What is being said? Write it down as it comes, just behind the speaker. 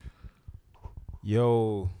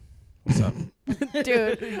Yo, what's up?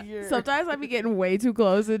 Dude, sometimes I be getting way too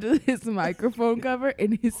close into his microphone cover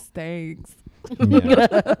and it stinks. Yeah.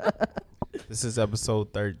 This is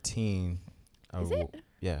episode 13. Is it?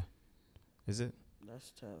 Yeah. Is it?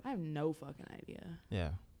 That's tough. I have no fucking idea. Yeah.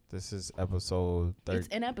 This is episode 13. It's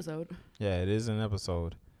an episode. Yeah, it is an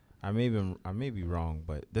episode. I may be wrong,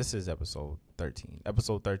 but this is episode 13.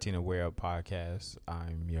 Episode 13 of Wear Up Podcast.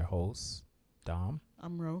 I'm your host, Dom.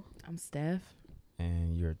 I'm Ro. I'm Steph.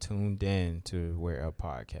 And you're tuned in to Wear Up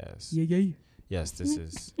Podcast. Yeah. Yes, this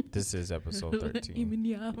is episode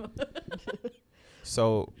 13.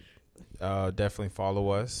 So definitely follow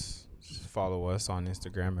us. Follow us on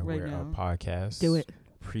Instagram at Wear Up Podcast. Do it.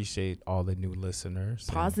 Appreciate all the new listeners.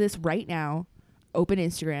 Pause this right now. Open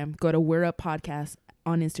Instagram. Go to We're Up Podcast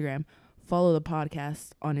on Instagram. Follow the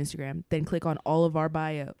podcast on Instagram. Then click on all of our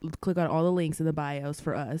bio. Click on all the links in the bios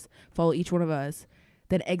for us. Follow each one of us.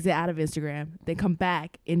 Then exit out of Instagram. Then come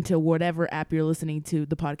back into whatever app you're listening to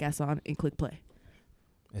the podcast on and click play.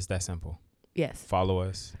 It's that simple. Yes. Follow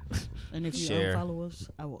us. And if you Share. unfollow us,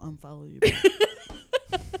 I will unfollow you.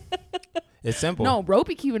 It's simple. No, Ro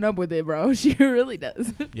be keeping up with it, bro. She really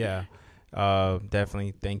does. Yeah.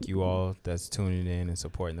 Definitely thank you all that's tuning in and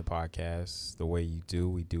supporting the podcast the way you do.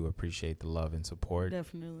 We do appreciate the love and support.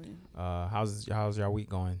 Definitely. How's y'all week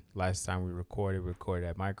going? Last time we recorded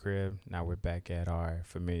at my crib. Now we're back at our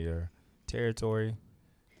familiar territory.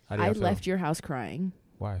 How do I y'all feel? left your house crying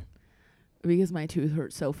Why? because my tooth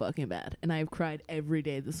hurt so fucking bad. And I've cried every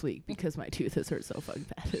day this week because my tooth has hurt so fucking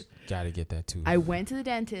bad. Gotta get that too. I went to the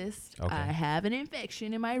dentist. Okay. I have an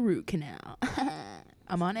infection in my root canal.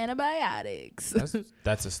 I'm on antibiotics.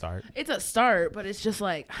 That's a start. It's a start, but it's just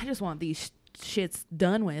like, I just want these shits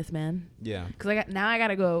done with, man. Yeah. Because I got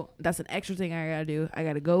to go. That's an extra thing I got to do. I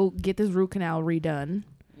got to go get this root canal redone.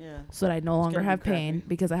 Yeah. So that I no longer gonna be have pain crappy.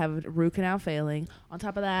 because I have a root canal failing. On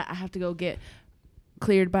top of that, I have to go get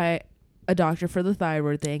cleared by a doctor for the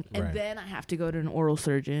thyroid thing. And Right. then I have to go to an oral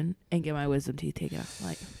surgeon and get my wisdom teeth taken out.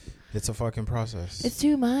 Like, It's a fucking process. it's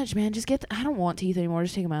too much, man. Just I don't want teeth anymore.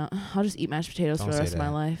 Just take them out. I'll just eat mashed potatoes Don't for the say rest of my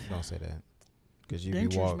that. life. Don't say that. Because you be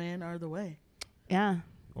Dentures, man, are the way. Yeah.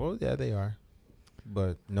 Well, yeah, they are.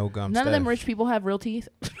 But no gum None of them Steph. rich people have real teeth.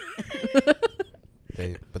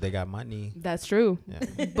 But they got money. That's true.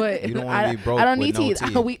 Yeah. But You don't wanna be broke I don't with need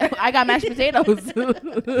no teeth. teeth. I got mashed potatoes.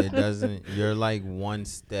 It doesn't. You're like one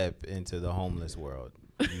step into the homeless world.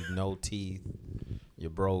 You no teeth. You're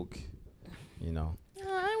broke. You know.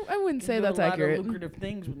 I wouldn't say You do that's a lot accurate. of lucrative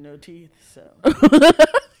things with no teeth, so.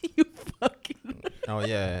 You fucking. Oh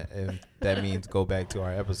yeah. And that means go back to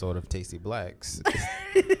our episode of Tasty Blacks.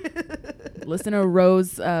 Listen to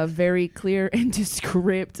Ro's very clear and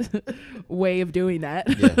descript way of doing that.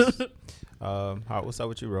 Yes. What's up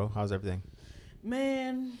with you, Ro? How's everything?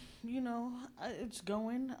 Man, it's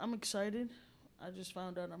going. I'm excited. I just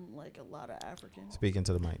found out I'm like a lot of African. Speaking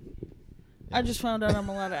to the mic. I just found out I'm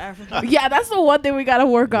a lot of African. Yeah, that's the one thing we got to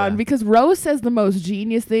work on Yeah. because Rose says the most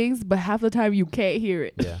genius things, but half the time you can't hear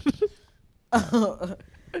it. Yeah.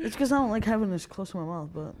 It's because I don't like having this close to my mouth,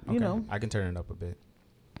 but, Okay. I can turn it up a bit.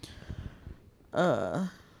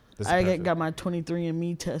 This is I perfect. got my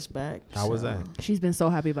 23andMe test back. How was so that? She's been so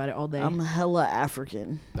happy about it all day. I'm hella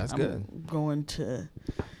African. That's I'm good. Going to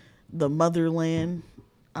the motherland.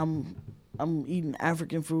 I'm eating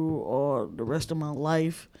African food all the rest of my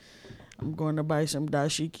life. I'm going to buy some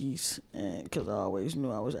dashikis because I always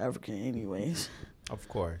knew I was African anyways. Of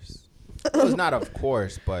course. Well, it's not of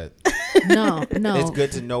course, but no. it's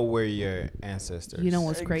good to know where your ancestors You know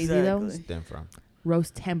what's crazy though? Exactly. stem from.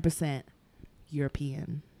 Rose 10%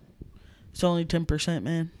 European. It's only 10%,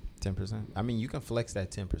 man. 10%. I mean, you can flex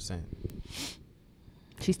that 10%.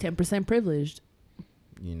 She's 10% privileged.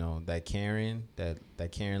 You know, that Karen,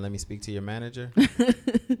 let me speak to your manager.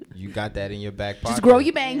 You got that in your back pocket. Just grow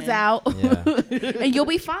your bangs out Yeah. and you'll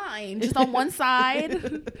be fine. Just on one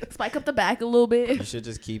side. Spike up the back a little You bit. should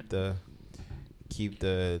just keep the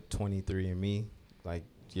 23andMe, like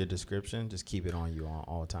your description, just keep it on you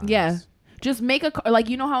all times. Yeah. Just make like,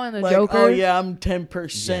 you know how in the Like, Joker. oh yeah, I'm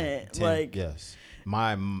 10%. Yeah, 10, like, yes.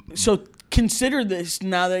 so consider this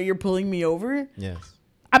now that you're pulling me over Yes.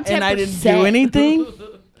 I'm 10%. and I didn't do anything.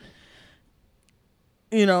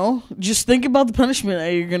 Just think about the punishment that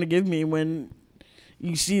you're gonna give me when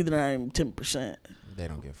you see that I'm 10%. They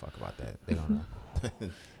don't give a fuck about that. They don't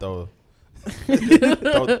know.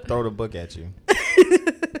 throw the book at you.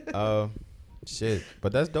 Shit,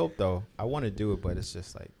 but that's dope though. I want to do it, but it's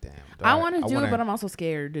just like, damn. I want to do it, but I'm also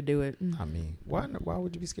scared to do it. I mean, why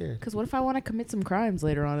would you be scared? Because what if I want to commit some crimes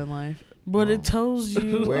later on in life? But it tells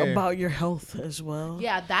you about your health as well.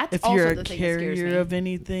 Yeah, that's if also you're the a thing that scares me. carrier of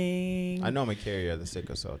anything. I know I'm a carrier of the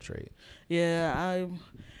sickle cell trait. Yeah,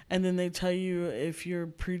 and then they tell you if you're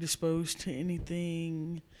predisposed to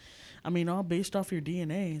anything. I mean, all based off your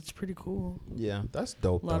DNA. It's pretty cool. Yeah, that's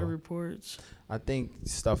dope. A lot of reports. I think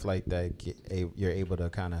stuff like that, you're able to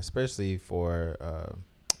kind of, especially for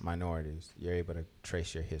minorities, you're able to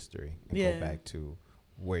trace your history and go back to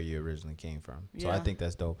where you originally came from. So I think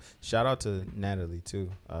that's dope. Shout out to Natalie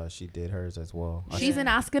too. She did hers as well. She's an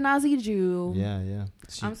Ashkenazi Jew. Yeah.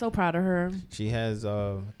 I'm so proud of her. She has,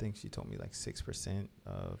 I think she told me like 6%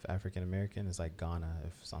 of African American is like Ghana,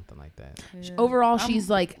 if something like that. Yeah. Overall, she's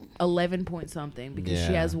like 11 point something because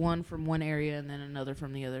she has one from one area and then another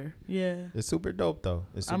from the other. Yeah. It's super dope though.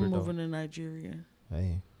 I'm moving to Nigeria.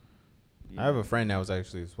 Hey. Yeah. I have a friend that was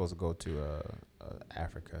actually supposed to go to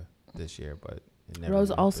Africa this year, but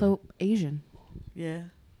Rose also Asian. Yeah.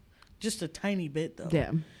 Just a tiny bit though. Yeah.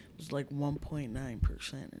 It was like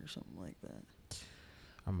 1.9% or something like that.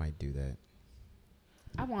 I might do that.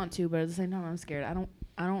 I want to, but at the same time I'm scared. I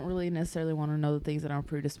don't really necessarily want to know the things that I'm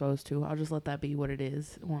predisposed to. I'll just let that be what it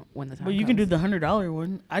is when the time But you can do the $100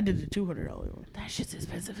 one. I did the $200 one. That shit's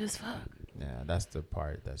expensive as fuck. Yeah, that's the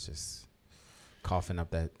part that's just coughing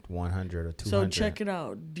up that 100 or 200. So check it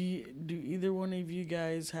out. Do either one of you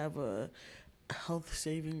guys have a health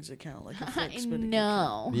savings account, like a fixed No.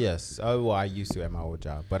 account? Yes. Well, I used to at my old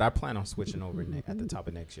job, but I plan on switching over at the top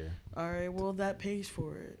of next year. All right. Well, that pays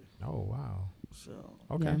for it. Oh wow. So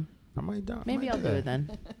okay, yeah. I might do. Maybe I'll do it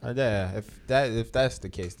then. Yeah. If that's the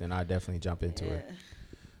case, then I definitely jump into it.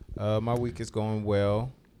 My week is going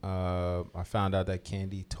well. I found out that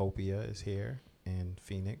Candytopia is here in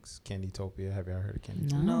Phoenix. Candytopia. Have you ever heard of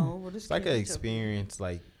Candytopia? No. What is it's like an experience,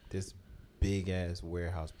 like this big ass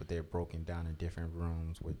warehouse, but they're broken down in different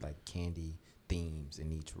rooms with like candy themes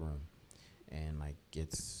in each room, and like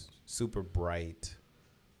it's super bright,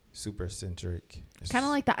 super centric. Kind of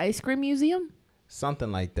like the ice cream museum.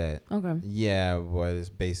 Something like that. Okay. Yeah, but it's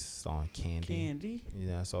based on candy. Candy.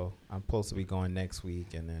 Yeah, so I'm supposed to be going next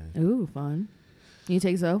week, and then. Ooh, fun. You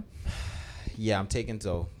take Zoe? Yeah, I'm taking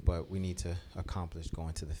Zoe, but we need to accomplish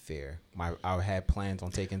going to the fair. I had plans on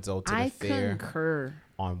taking Zoe to the fair. I concur.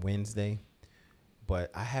 On Wednesday.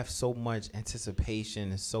 But I have so much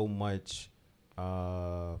anticipation and so much,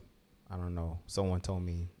 I don't know. Someone told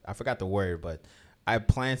me, I forgot the word, but I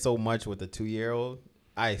plan so much with a 2-year-old.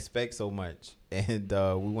 I expect so much. And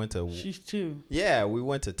we went to... She's 2. Yeah, we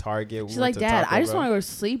went to Target. She's like, Dad, I just want to go to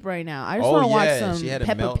sleep right now. I just want to watch some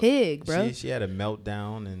Peppa Pig, bro. She had a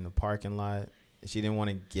meltdown in the parking lot. She didn't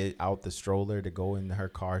want to get out the stroller to go in her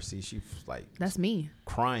car seat. She was like... That's me.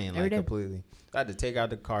 Crying like completely. I had to take out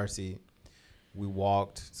the car seat. We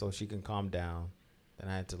walked so she can calm down. Then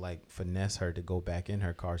I had to like finesse her to go back in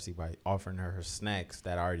her car seat by offering her snacks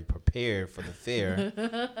that I already prepared for the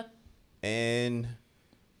fair. And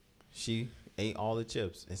she ate all the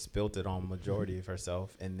chips and spilled it on majority of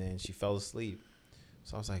herself. And then she fell asleep.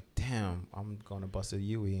 So I was like, damn, I'm going to bust a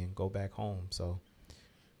Yui and go back home. So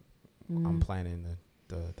I'm planning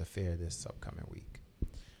the fair this upcoming week.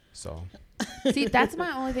 So see, that's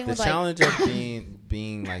my only thing the with challenge of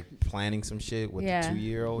being like planning some shit with the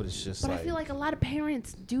 2-year-old is just but like, I feel like a lot of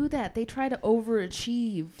parents do that. They try to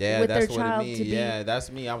overachieve with that's their what child it means. to be. Yeah,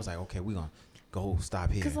 that's me. I was like, okay, we're gonna go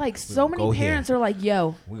stop here. Because like so many parents are like,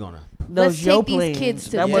 yo, we're gonna let's take these these kids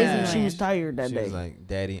to that Disneyland. wasn't. She was tired that she day. was like,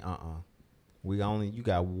 Daddy, you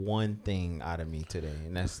got one thing out of me today,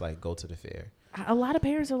 and that's like go to the fair. A lot of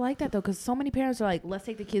parents are like that though, because so many parents are like, let's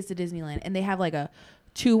take the kids to Disneyland, and they have like a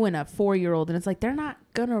 2 and a 4-year-old, and it's like they're not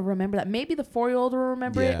gonna remember that. Maybe the 4-year-old will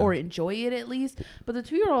remember it or enjoy it at least, but the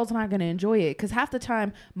 2-year-old's not gonna enjoy it because half the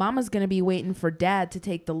time mama's gonna be waiting for dad to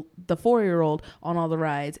take the 4-year-old on all the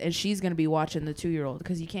rides, and she's gonna be watching the 2-year-old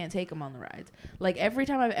because you can't take them on the rides. Like every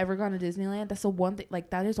time I've ever gone to Disneyland, that's the one thing. Like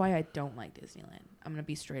that is why I don't like Disneyland. I'm gonna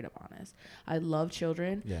be straight up honest. I love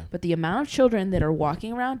children, but the amount of children that are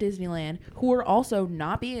walking around Disneyland who are also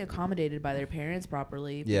not being accommodated by their parents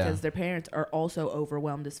properly because their parents are also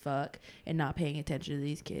overwhelmed as fuck and not paying attention to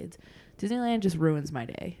these kids. Disneyland just ruins my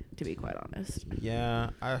day, to be quite honest.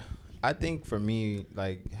 Yeah, I think for me,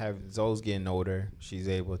 like Zoe's getting older, she's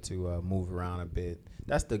able to move around a bit.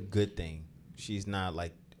 That's the good thing. She's not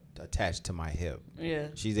like attached to my hip. Yeah,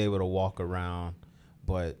 she's able to walk around,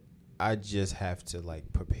 but I just have to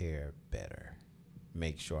like prepare better,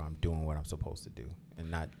 make sure I'm doing what I'm supposed to do, and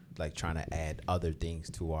not like trying to add other things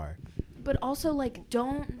to our. But also like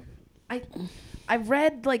don't. I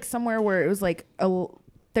read like somewhere where it was like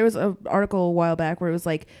there was an article a while back where it was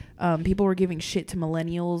like people were giving shit to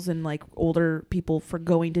millennials and like older people for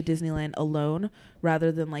going to Disneyland alone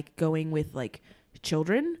rather than like going with like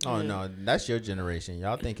children. Oh no, that's your generation.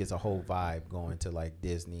 Y'all think it's a whole vibe going to like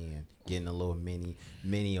Disney and getting a little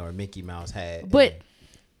Minnie or Mickey Mouse hat. But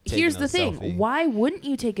taking here's a the thing. selfie. Why wouldn't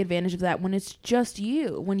you take advantage of that when it's just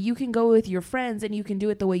you? When you can go with your friends and you can do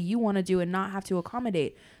it the way you want to do and not have to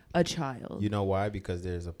accommodate a child. You know why? Because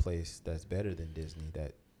there's a place that's better than Disney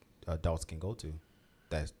that adults can go to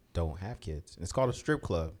that don't have kids. It's called a strip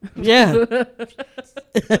club. Yeah.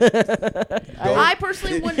 I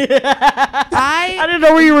personally wouldn't. I didn't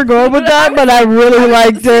know where you were going with that, but I really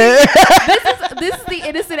liked it. This is the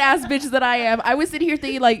innocent ass bitch that I am. I was sitting here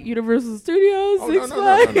thinking like Universal Studios, Oh, Six no.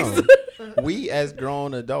 Flags. We as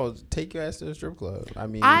grown adults take your ass to the strip club. I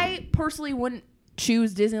mean, I personally wouldn't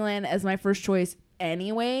choose Disneyland as my first choice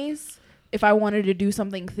anyways if I wanted to do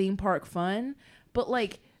something theme park fun. But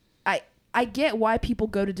like I get why people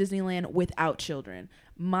go to Disneyland without children.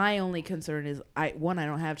 My only concern is I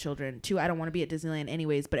don't have children. 2, I don't want to be at Disneyland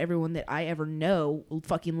anyways, but everyone that I ever know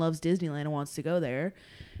fucking loves Disneyland and wants to go there.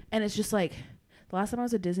 And it's just like the last time I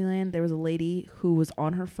was at Disneyland, there was a lady who was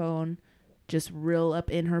on her phone, just real up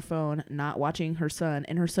in her phone, not watching her son,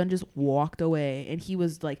 and her son just walked away, and he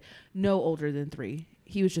was like no older than 3.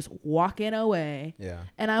 He was just walking away. yeah.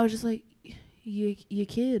 And I was just like, you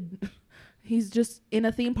kid. He's just in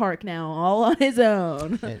a theme park now, all on his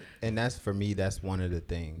own. And that's, for me, that's one of the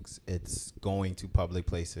things. It's going to public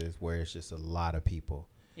places where it's just a lot of people.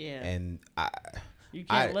 Yeah. And You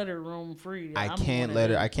can't let her roam free. I can't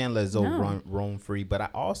let Zoe No. roam free. But I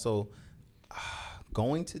also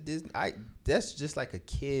going to Disney. That's just like a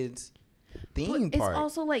kid's theme But park. it's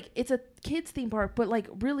also like it's a kids theme park, but like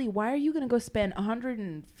really, why are you gonna go spend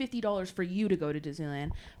 $150 for you to go to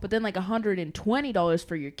Disneyland, but then like $120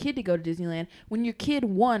 for your kid to go to Disneyland when your kid,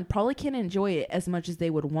 1, probably can't enjoy it as much as they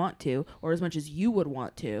would want to or as much as you would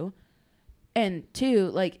want to, and 2,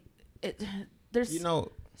 like there's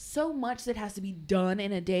so much that has to be done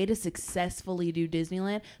in a day to successfully do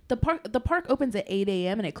Disneyland. The park opens at 8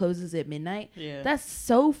 a.m. and it closes at midnight. Yeah. That's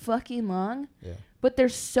so fucking long. Yeah. But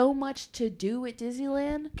there's so much to do at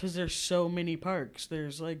Disneyland. Because there's so many parks.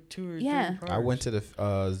 There's like 2 or 3 parks. I went to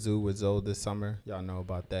the zoo with Zoe this summer. Y'all know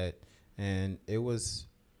about that. And it was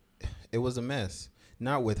a mess.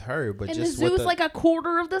 Not with her, but And just the with zoo's like a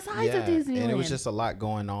quarter of the size of Disneyland. And it was just a lot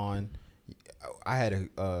going on. I had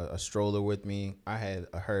a stroller with me. I had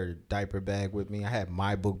her diaper bag with me. I had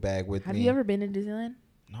my book bag with me. Have you ever been to Disneyland?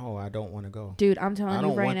 No, I don't want to go. Dude, I'm telling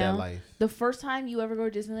you right now. That life. The first time you ever go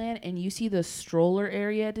to Disneyland and you see the stroller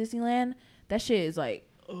area at Disneyland, that shit is like,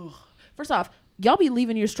 ugh. First off, y'all be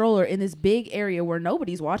leaving your stroller in this big area where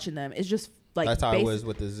nobody's watching them. It's just like that's how it was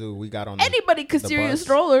with the zoo. We got on anybody could the steer your bus.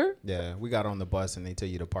 stroller. Yeah, we got on the bus and they tell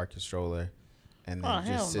you to park your stroller and then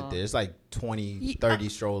hell just sit no. there. It's like 20, 30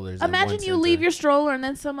 strollers. Imagine in you one leave center. your stroller and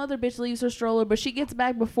then some other bitch leaves her stroller, but she gets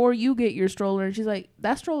back before you get your stroller and she's like,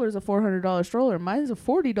 that stroller is a $400 stroller. Mine's a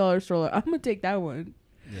 $40 stroller. I'm going to take that one.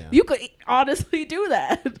 Yeah. You could honestly do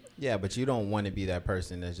that. Yeah, but you don't want to be that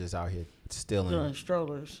person that's just out here stealing. Doing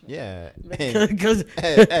strollers. Yeah. Because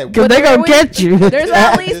Hey, they gonna catch you. There's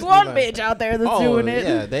at least Disneyland. one bitch out there that's doing it.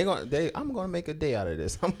 Yeah, I'm gonna make a day out of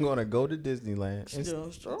this. I'm gonna go to Disneyland. and Still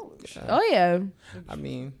strollers. Oh, yeah. I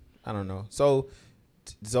mean, I don't know. So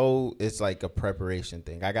it's like a preparation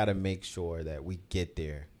thing. I gotta make sure that we get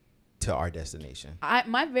there to our destination.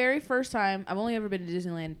 My very first time, I've only ever been to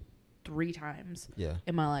Disneyland 3 times Yeah.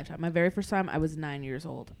 in my lifetime. My very first time, I was 9 years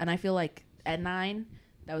old. And I feel like at 9,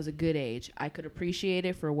 that was a good age. I could appreciate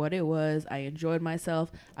it for what it was. I enjoyed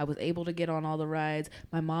myself. I was able to get on all the rides.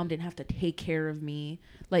 My mom didn't have to take care of me.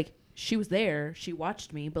 Like, she was there. She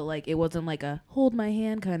watched me. But, like, it wasn't like a hold my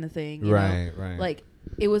hand kind of thing. You know? Right. Like,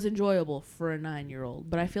 it was enjoyable for a 9-year-old.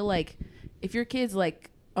 But I feel like if your kid's, like,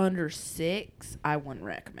 under 6, I wouldn't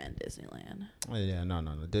recommend Disneyland. Yeah, no.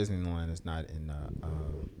 Disneyland is not in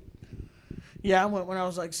Yeah, I went when I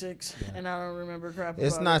was like 6, and I don't remember crap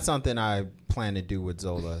it's about not it. something I plan to do with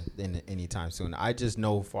Zola anytime soon. I just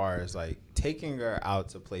know far as like taking her out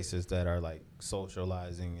to places that are like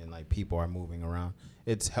socializing and like people are moving around.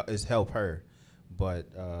 It's help her, but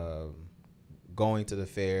going to the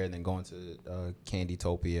fair and then going to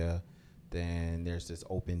Candytopia, then there's this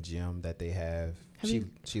open gym that they have.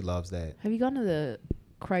 She loves that. Have you gone to the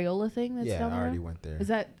Crayola thing that's down I there? already went there. Is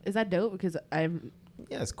that dope? Because I'm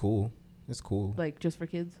Yeah, it's cool. It's cool. like just for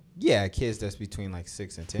kids. Yeah, kids that's between like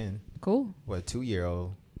 6 and 10. Cool. What,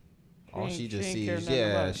 2-year-old? All She she ain't- just she ain't care sees,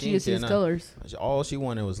 nothing about it. She ain't just care sees nothing. colors. All she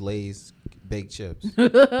wanted was Lay's baked chips.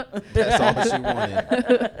 That's all she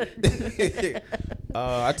wanted.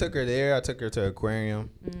 I took her there. I took her to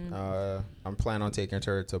aquarium. I'm planning on taking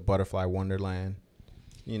her to Butterfly Wonderland.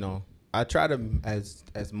 You know, I try to as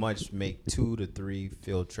much make 2 to 3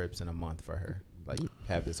 field trips in a month for her. Like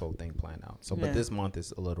have this whole thing planned out. So, but this month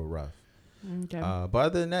is a little rough. Okay. But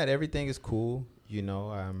other than that, everything is cool. You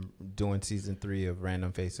know, I'm doing season 3 of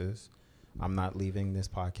Random Faces. I'm not leaving this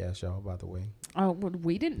podcast, y'all, by the way. Oh, well,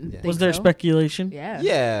 we didn't. Yeah. Think Was there so. speculation? Yeah.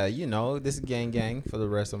 Yeah, you know, this is gang for the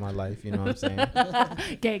rest of my life. You know what I'm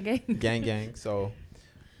saying? Gang. gang. So,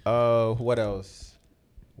 what else?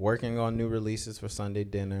 Working on new releases for Sunday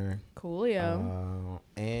dinner. Coolio.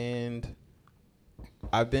 And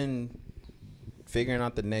I've been figuring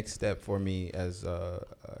out the next step for me as,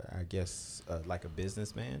 I guess, like a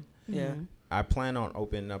businessman. Yeah. Mhm. I plan on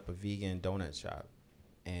opening up a vegan donut shop.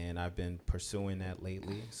 And I've been pursuing that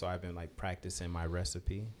lately. So I've been like practicing my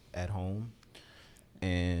recipe at home.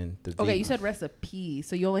 And the Okay, you said recipe,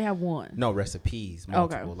 so you only have one. no recipes,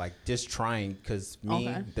 multiple. Like just trying, because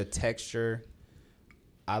the texture.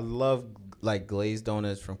 I love like glazed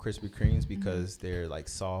donuts from Krispy Kremes because they're like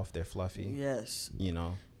soft, they're fluffy. Yes. You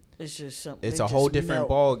know, It's just something. it's a whole different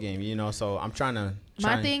ball game. You know, so I'm trying to.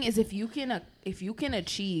 My thing is if you can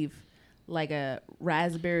achieve like a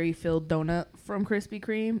raspberry filled donut from Krispy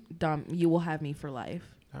Kreme, you will have me for life.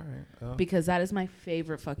 All right. Because that is my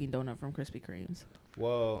favorite fucking donut from Krispy Kremes.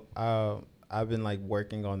 Well, I've been like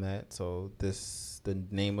working on that. So the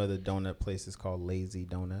name of the donut place is called Lazy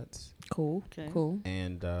Donuts. Cool. Okay. Cool.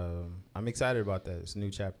 And I'm excited about that. It's a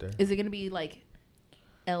new chapter. Is it gonna be like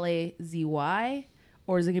LAZY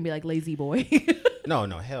or is it gonna be like Lazy Boy? No,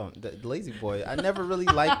 hell, the Lazy Boy. I never really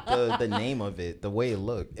liked the name of it, the way it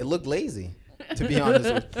looked. It looked lazy, to be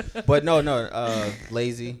honest with. But no,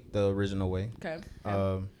 Lazy, the original way. Okay.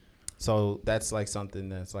 So that's like something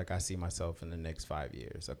that's like I see myself in the next 5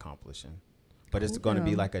 years accomplishing. But it's going to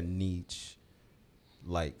be like a niche,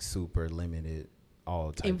 like super limited,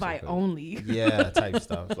 all types Invite of only. Yeah, type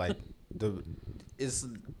stuff. Like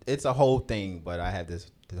it's a whole thing, but I have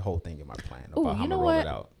the whole thing in my plan about how I'm gonna roll it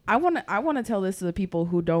out. I want to tell this to the people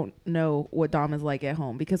who don't know what Dom is like at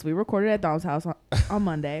home because we recorded at Dom's house on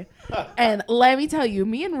Monday. And let me tell you,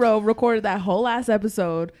 me and Ro recorded that whole last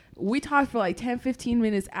episode. We talked for like 10-15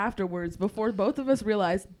 minutes afterwards before both of us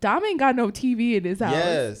realized Dom ain't got no TV in his house.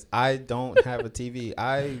 Yes, I don't have a TV.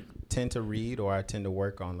 I tend to read or I tend to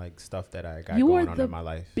work on like stuff that I got going on in my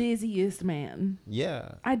life. Busiest man.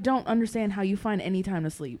 Yeah. I don't understand how you find any time to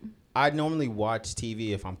sleep. I normally watch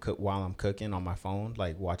TV if I'm while I'm cooking on my phone,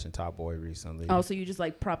 like watching Top Boy recently. Oh, so you just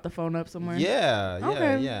like prop the phone up somewhere?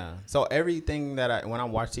 Yeah. So everything that when I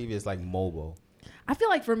watch TV is like mobile. I feel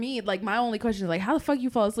like for me, like my only question is like, how the fuck you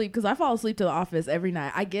fall asleep? Because I fall asleep to The Office every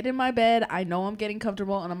night. I get in my bed, I know I'm getting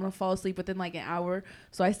comfortable, and I'm gonna fall asleep within like an hour.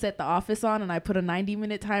 So I set The Office on and I put a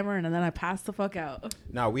 90-minute timer, and then I pass the fuck out.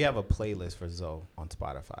 Now we have a playlist for Zoe on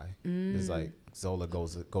Spotify. It's like Zola go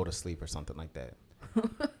to sleep or something like that,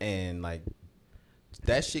 and like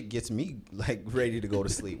that shit gets me like ready to go to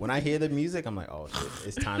sleep. When I hear the music, I'm like, oh shit,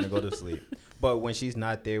 it's time to go to sleep. But when she's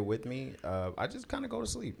not there with me, I just kind of go to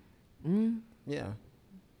sleep. Yeah.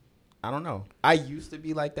 I don't know. I used to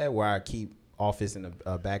be like that where I keep Office in the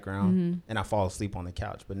background and I fall asleep on the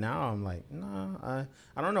couch. But now I'm like, nah,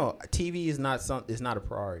 I don't know. TV is not a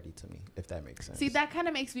priority to me, if that makes sense. See, that kind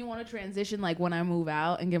of makes me want to transition like when I move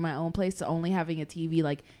out and get my own place to only having a TV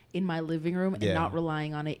like in my living room and not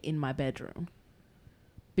relying on it in my bedroom.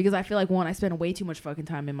 Because I feel like, one, I spend way too much fucking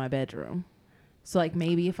time in my bedroom. So like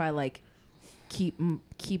maybe if I like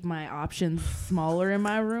keep my options smaller in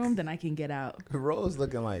my room, then I can get out. Rose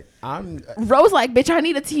looking like Rose like, bitch, I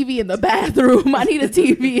need a TV in the bathroom. I need a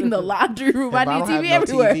TV in the laundry room. I need TV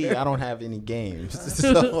everywhere. TV, I don't have any games.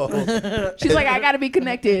 So. She's like, I gotta be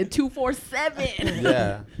connected 247.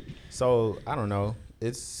 Yeah. So I don't know.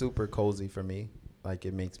 It's super cozy for me. Like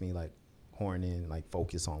it makes me like horn in, like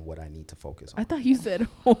focus on what I need to focus on. I thought you said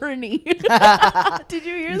horny. Did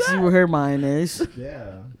you hear that? See where her mind is.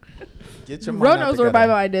 Yeah. Get your Ro knows where my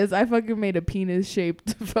mind is. I fucking made a penis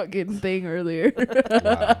shaped fucking thing earlier.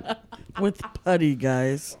 Wow. With putty,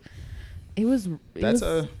 guys. It was real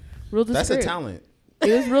descriptive. That's a talent.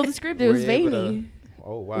 It was real descriptive. It was veiny.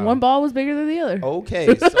 Oh wow. One ball was bigger than the other.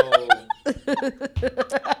 Okay, so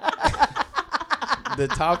the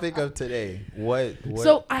topic of today. What?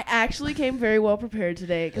 So I actually came very well prepared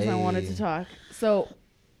today because I wanted to talk. So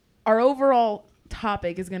our overall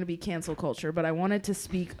topic is going to be cancel culture, but I wanted to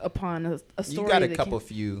speak upon a story. You got a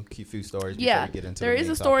few stories before we get into there the is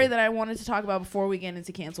main a story topic. that I wanted to talk about before we get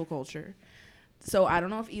into cancel culture. So I don't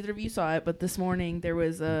know if either of you saw it, but this morning there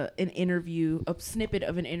was an interview, a snippet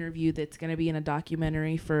of an interview that's going to be in a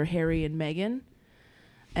documentary for Harry and Meghan.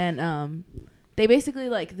 And they basically,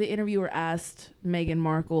 like, the interviewer asked Meghan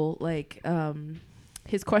Markle, like,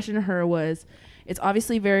 his question to her was, it's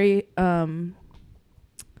obviously very,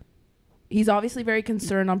 he's obviously very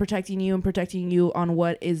concerned on protecting you on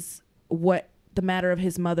what the matter of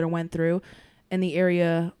his mother went through and the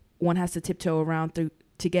area one has to tiptoe around through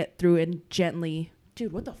to get through and gently.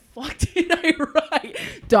 Dude, what the fuck did I write?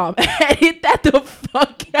 Dom, edit that the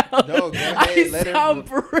fuck out. No, go ahead. I sound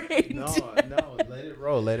brain No, dead. no, let it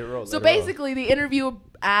roll. Let it roll. So basically, the interview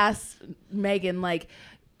asked Meghan, like,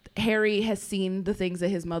 Harry has seen the things that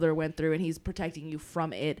his mother went through and he's protecting you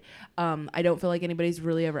from it. I don't feel like anybody's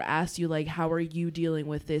really ever asked you, like, how are you dealing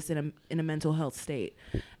with this in a mental health state?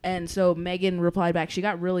 And so Meghan replied back. She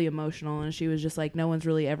got really emotional and she was just like, no one's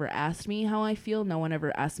really ever asked me how I feel. No one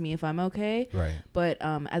ever asked me if I'm okay. Right. But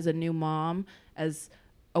as a new mom, as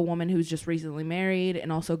a woman who's just recently married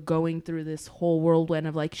and also going through this whole whirlwind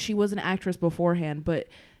of, like, she was an actress beforehand,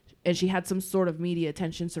 and she had some sort of media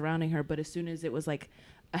attention surrounding her. But as soon as it was like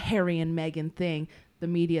a Harry and Meghan thing, the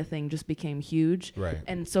media thing just became huge. Right.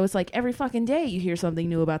 And so it's like every fucking day you hear something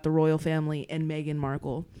new about the royal family and Meghan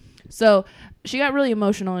Markle. So she got really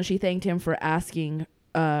emotional and she thanked him for asking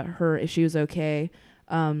her if she was okay.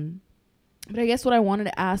 But I guess what I wanted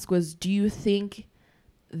to ask was, do you think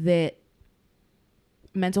that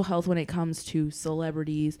mental health when it comes to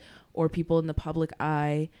celebrities or people in the public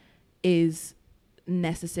eye is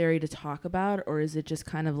necessary to talk about, or is it just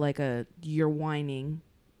kind of like a you're whining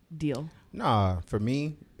deal? Nah, for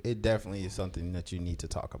me, it definitely is something that you need to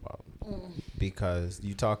talk about because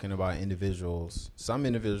you're talking about some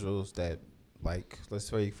individuals that, like, let's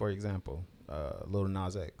say, for example, Lil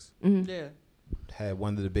Nas X Yeah. had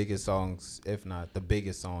one of the biggest songs, if not the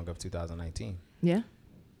biggest song of 2019. Yeah.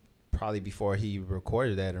 Probably before he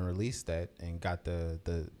recorded that and released that and got the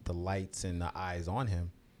lights and the eyes on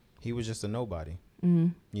him, he was just a nobody. Mm-hmm.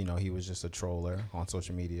 You know, he was just a troller on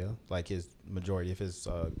social media, like his majority of his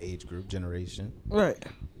age group, generation. Right.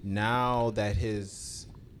 Now that he's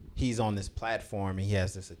on this platform and he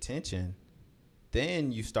has this attention,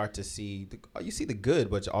 then you start to see the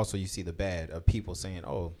good, but also you see the bad of people saying,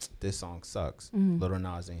 "Oh, this song sucks. Lil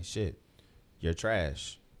Nas ain't shit. You're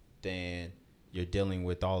trash." Then you're dealing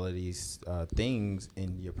with all of these things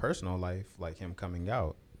in your personal life, like him coming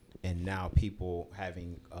out, and now people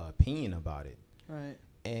having opinion about it. Right.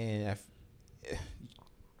 And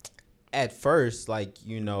at first, like,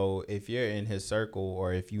 you know, if you're in his circle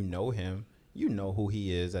or if you know him, you know who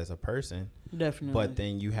he is as a person. Definitely. But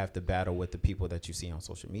then you have to battle with the people that you see on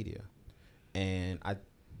social media. And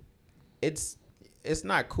it's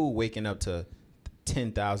not cool waking up to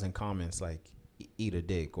 10,000 comments like, eat a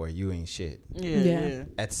dick or you ain't shit. Yeah.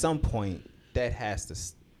 At some point, that has to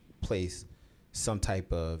place some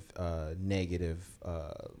type of negative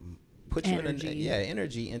put you energy.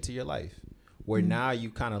 energy into your life where now you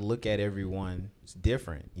kind of look at everyone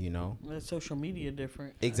different, you know. That's social media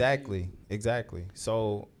different. Exactly.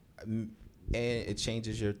 So and it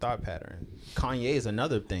changes your thought pattern. Kanye is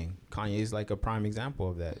another thing. Kanye is like a prime example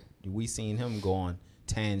of that. We seen him go on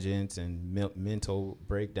tangents and mental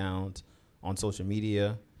breakdowns on social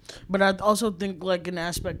media. But I also think, like, an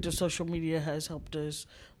aspect of social media has helped us,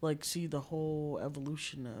 like, see the whole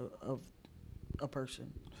evolution of a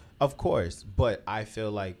person. Of course, but I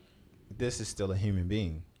feel like this is still a human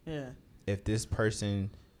being. Yeah. If this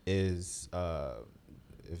person is having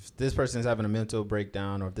a mental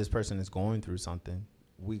breakdown or if this person is going through something,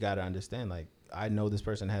 we got to understand, like, I know this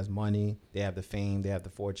person has money, they have the fame, they have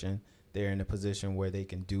the fortune, they're in a position where they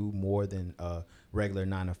can do more than a regular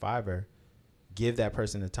 9-to-5er. Give that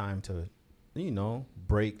person the time to, you know,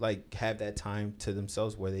 break, like, have that time to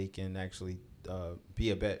themselves where they can actually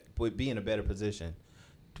be in a better position.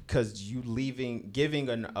 Because you giving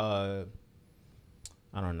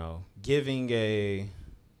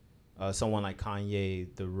someone like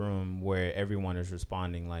Kanye the room where everyone is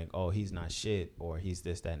responding like, oh, he's not shit or he's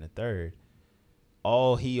this, that, and the third.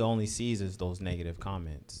 All he only sees is those negative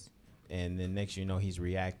comments. And then next you know he's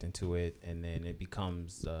reacting to it, and then it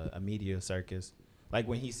becomes a media circus. Like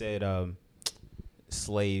when he said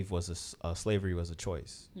slavery was a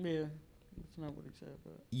choice. Yeah. That's not what he said,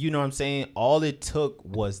 but You know what I'm saying? All it took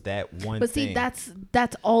was that one But thing. see,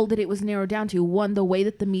 that's all that it was narrowed down to. One, the way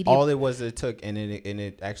that the media. All it took, and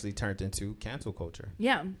it actually turned into cancel culture.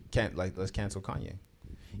 Yeah. Let's cancel Kanye.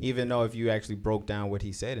 Even though if you actually broke down what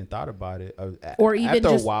he said and thought about it, Or even after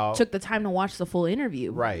just a while, took the time to watch the full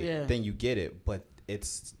interview. right? Yeah. Then you get it. But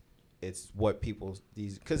it's what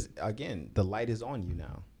because again, the light is on you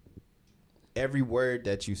now. every word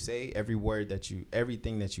that you say,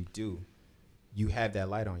 everything that you do, you have that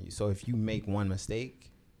light on you. So if you make one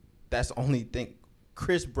mistake, that's the only thing.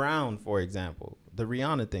 Chris Brown, for example, the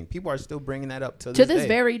Rihanna thing, people are still bringing that up to this day,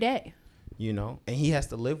 very day. you know, and he has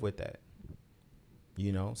to live with that.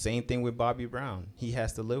 You know, same thing with Bobby Brown. He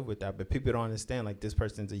has to live with that, but people don't understand, like, this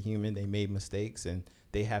person's a human. They made mistakes and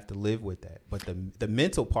they have to live with that. But the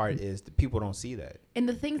mental part is that people don't see that. And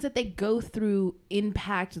the things that they go through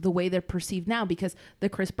impact the way they're perceived now, because the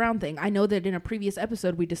Chris Brown thing, I know that in a previous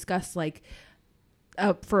episode we discussed, like,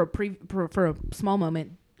 for a small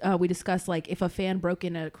moment, we discussed, like, if a fan broke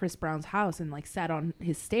into Chris Brown's house and, like, sat on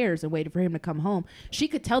his stairs and waited for him to come home, she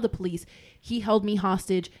could tell the police, he held me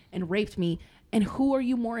hostage and raped me. And who are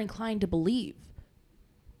you more inclined to believe?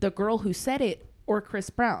 The girl who said it or Chris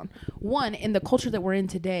Brown? One, in the culture that we're in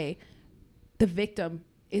today, the victim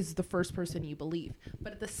is the first person you believe.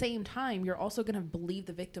 But at the same time, you're also going to believe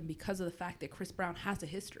the victim because of the fact that Chris Brown has a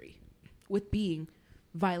history with being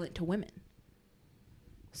violent to women.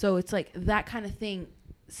 So it's like that kind of thing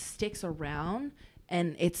sticks around,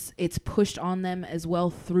 and it's pushed on them as well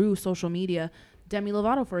through social media. Demi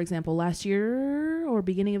Lovato, for example, last year or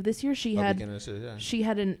beginning of this year, she had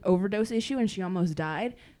an overdose issue and she almost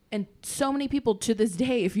died. And so many people to this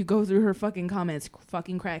day, if you go through her fucking comments,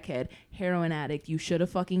 fucking crackhead, heroin addict, you should have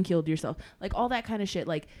fucking killed yourself. Like, all that kind of shit.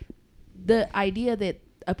 Like, the idea that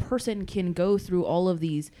a person can go through all of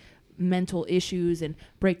these mental issues and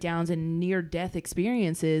breakdowns and near-death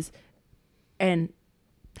experiences, and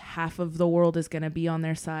half of the world is going to be on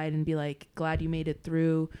their side and be like, glad you made it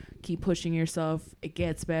through, keep pushing yourself, it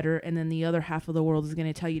gets better. And then the other half of the world is going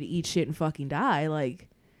to tell you to eat shit and fucking die. Like,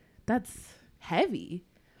 that's heavy.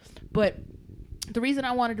 But the reason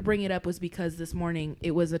I wanted to bring it up was because this morning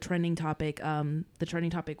it was a trending topic. The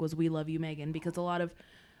trending topic was "We Love You, Megan," because a lot of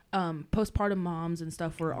postpartum moms and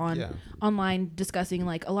stuff were online discussing,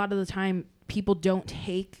 like, a lot of the time people don't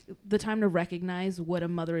take the time to recognize what a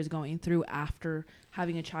mother is going through after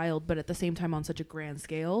having a child, but at the same time on such a grand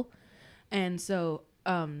scale. And so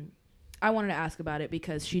I wanted to ask about it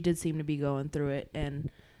because she did seem to be going through it.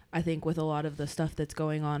 And I think with a lot of the stuff that's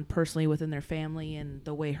going on personally within their family and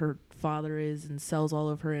the way her father is and sells all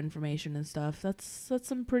of her information and stuff, that's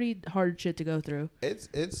some pretty hard shit to go through.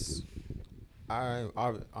 Obviously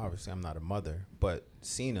I'm not a mother, but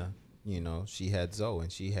Cena, you know, she had Zoe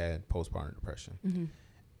and she had postpartum depression.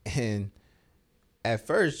 Mm-hmm. And at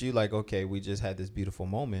first you like, okay, we just had this beautiful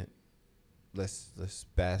moment. Let's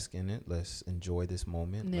bask in it. Let's enjoy this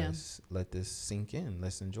moment. Yeah. Let's let this sink in.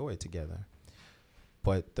 Let's enjoy it together.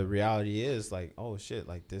 But the reality is, like, oh shit,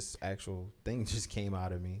 like, this actual thing just came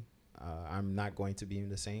out of me. I'm not going to be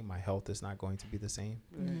the same. My health is not going to be the same.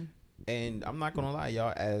 Mm-hmm. And I'm not gonna lie,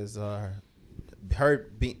 y'all, as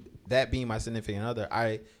being my significant other,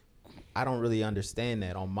 I don't really understand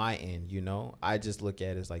that on my end, you know. I just look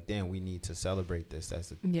at it as like, damn, we need to celebrate this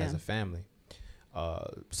as a family.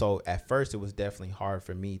 So at first it was definitely hard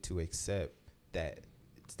for me to accept that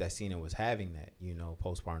Cena was having that, you know,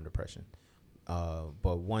 postpartum depression.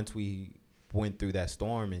 But once we went through that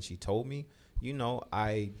storm and she told me, you know,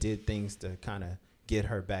 I did things to kind of get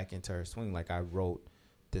her back into her swing. Like, I wrote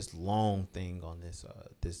this long thing on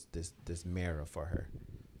this mirror for her,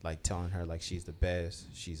 like, telling her, like, she's the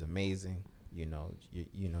best, she's amazing, you know,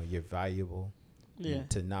 you're valuable,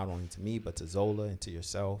 to not only to me but to Zola and to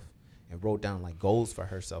yourself. And wrote down, like, goals for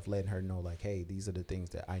herself, letting her know, like, hey, these are the things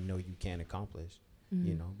that I know you can accomplish. Mm-hmm.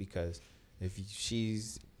 You know, because if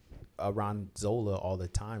she's around Zola all the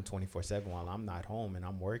time 24/7 while I'm not home and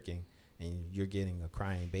I'm working, and you're getting a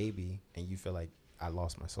crying baby and you feel like I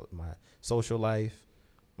lost my social life,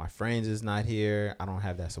 my friends is not here, I don't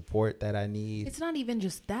have that support that I need. It's not even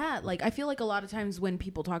just that. Like, I feel like a lot of times when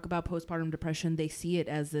people talk about postpartum depression, they see it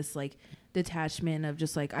as this, like, detachment of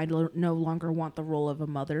just, like, I no longer want the role of a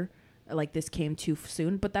mother, like, this came too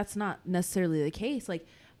soon. But that's not necessarily the case. Like,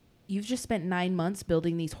 you've just spent 9 months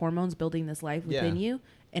building these hormones, building this life within you,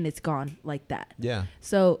 and it's gone like that. Yeah.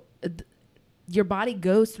 So your body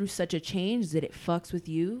goes through such a change that it fucks with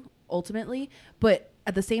you ultimately. But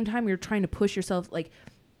at the same time, you're trying to push yourself, like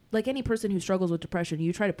any person who struggles with depression,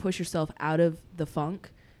 you try to push yourself out of the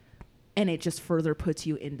funk, and it just further puts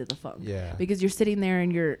you into the funk. Yeah. Because you're sitting there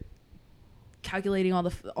and you're calculating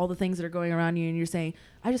all the things that are going around you, and you're saying,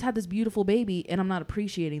 I just had this beautiful baby and I'm not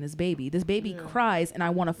appreciating this baby. This baby cries and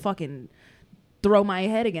I want to fucking throw my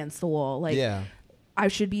head against the wall. Like, I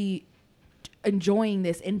should be enjoying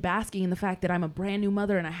this and basking in the fact that I'm a brand new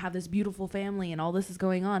mother and I have this beautiful family and all this is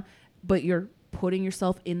going on, but you're putting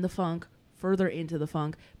yourself in the funk, further into the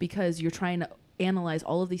funk, because you're trying to analyze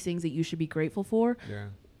all of these things that you should be grateful for,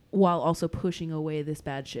 while also pushing away this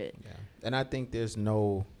bad shit. And I think there's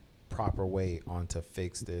no proper way on to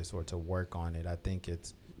fix this or to work on it. I think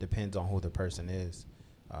it depends on who the person is.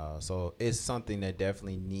 So it's something that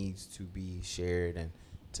definitely needs to be shared and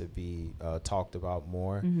to be talked about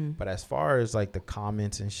more. Mm-hmm. But as far as like the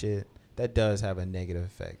comments and shit, that does have a negative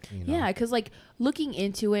effect. You know? Yeah, because like looking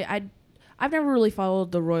into it, I've never really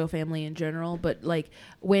followed the royal family in general, but like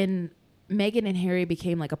when Meghan and Harry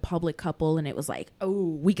became like a public couple, and it was like, oh,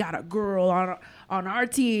 we got a girl on our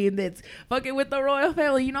team that's fucking with the royal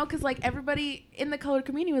family, you know, because like everybody in the colored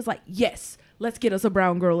community was like, yes, let's get us a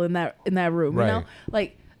brown girl in that room, Right. you know,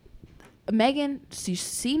 like. Meghan, she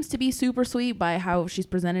seems to be super sweet by how she's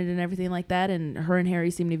presented and everything like that, and her and Harry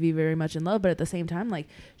seem to be very much in love, but at the same time, like,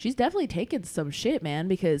 she's definitely taken some shit, man,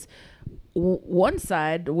 because one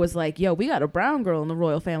side was like, yo, we got a brown girl in the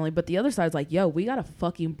royal family, but the other side's like, yo, we got a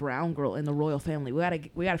fucking brown girl in the royal family. We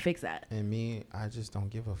gotta fix that. And me, I just don't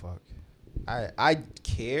give a fuck. I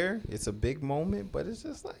care. It's a big moment, but it's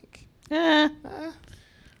just like,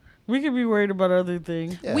 We could be worried about other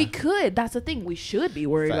things. yeah. We could. That's the thing. We should be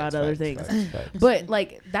worried Facts, about other facts, things. facts. But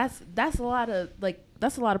like that's a lot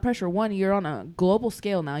of pressure. One, you're on a global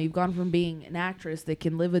scale now. You've gone from being an actress that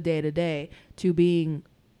can live a day to day to being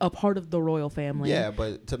a part of the royal family. Yeah,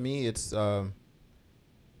 but to me, it's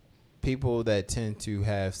people that tend to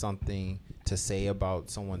have something to say about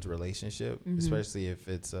someone's relationship, especially if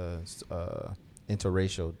it's a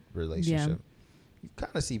interracial relationship. Yeah. You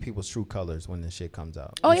kind of see people's true colors when this shit comes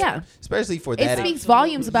out. Oh yeah. Especially for It that. speaks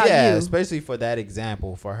volumes about yeah, you. especially for that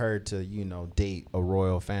example, for her to, date a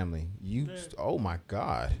royal family. Oh my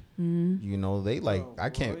God. Mm-hmm. They like,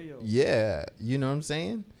 I can't, royal. yeah, you know what I'm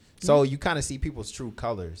saying? So you kind of see people's true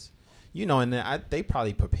colors, and then they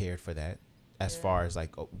probably prepared for that as far as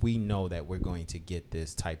like, we know that we're going to get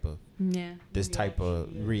this type of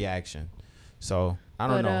reaction. So I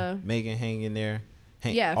don't know. Meghan, hang in there.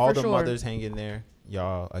 Yeah, all for the sure. mothers hang in there.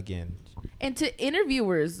 Y'all, again. And to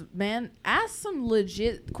interviewers, man, ask some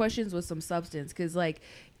legit questions with some substance, because like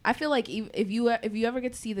I feel like if you ever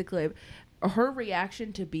get to see the clip, her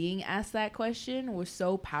reaction to being asked that question was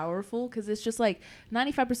so powerful, because it's just like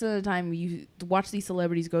 95% of the time you watch these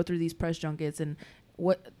celebrities go through these press junkets and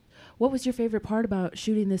what was your favorite part about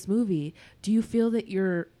shooting this movie? Do you feel that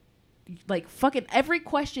you're like fucking every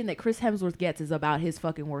question that Chris Hemsworth gets is about his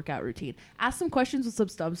fucking workout routine. Ask some questions with some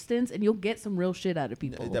substance and you'll get some real shit out of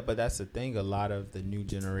people. But that's the thing. A lot of the new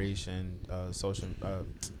generation social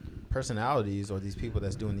personalities, or these people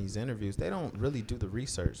that's doing these interviews, they don't really do the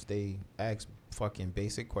research. They ask fucking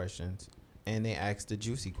basic questions and they ask the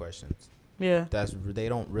juicy questions. Yeah. They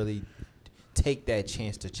don't really take that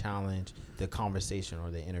chance to challenge the conversation or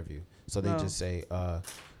the interview. So they just say,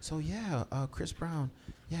 Chris Brown,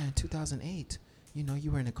 in 2008,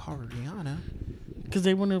 you were in a car with Rihanna. Because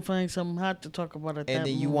they want to find something hot to talk about at that And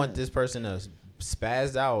then you moment. want this person to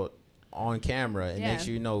spaz out on camera, and Yeah. next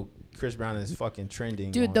you know Chris Brown is fucking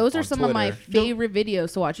trending. Dude, on- those are on some of my Twitter. favorite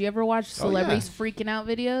videos to watch. You ever watch celebrities freaking out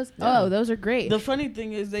videos? Yeah. Oh, those are great. The funny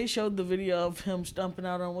thing is, they showed the video of him stumping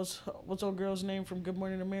out on what's old girl's name from Good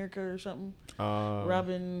Morning America or something.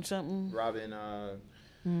 Robin something. Robin,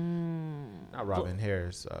 not Robin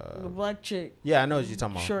Harris. The black chick. Yeah, I know what you're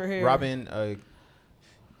talking about. Short hair. Robin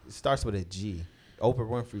starts with a G. Oprah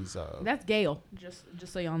Winfrey's. That's Gail. Just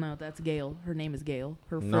so y'all know, that's Gail. Her name is Gail.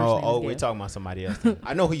 Her first No, name is Gail. we're talking about somebody else.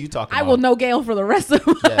 I know who you talking I about. will know Gail for the rest of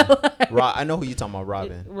my life. I know who you talking about,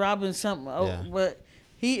 Robin. Robin something. Oh, Yeah. but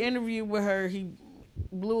he interviewed with her. He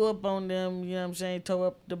blew up on them, you know what I'm saying, toe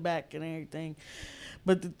up the back and everything.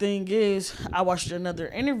 But the thing is, I watched another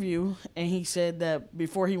interview, and he said that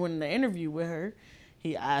before he went in the interview with her,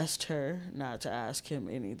 he asked her not to ask him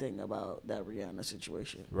anything about that Rihanna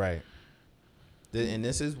situation. Right. And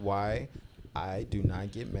this is why I do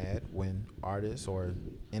not get mad when artists or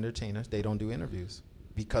entertainers, they don't do interviews,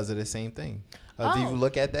 because of the same thing. If you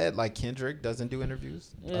look at that, like Kendrick doesn't do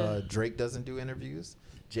interviews. Yeah. Drake doesn't do interviews.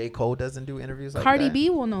 J. Cole doesn't do interviews like Cardi that. B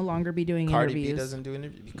will no longer be doing Cardi interviews. B doesn't do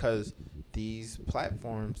interviews because these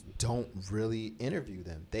platforms don't really interview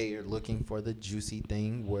them. They are looking for the juicy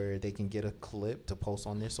thing where they can get a clip to post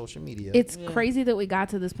on their social media. It's Yeah. crazy that we got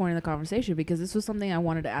to this point in the conversation, because this was something I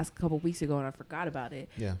wanted to ask a couple weeks ago and I forgot about it.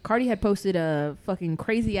 Yeah. Cardi had posted a fucking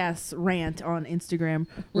crazy ass rant on Instagram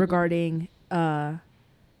regarding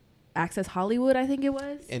Access Hollywood, I think it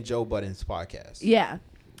was. And Joe Budden's podcast. Yeah,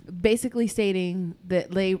 basically stating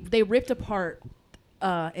that they ripped apart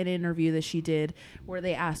an interview that she did where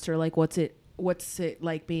they asked her like, what's it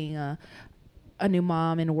like being a new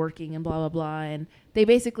mom and working and blah blah blah, and they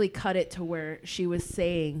basically cut it to where she was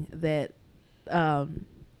saying that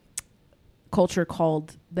culture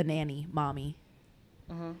called the nanny mommy.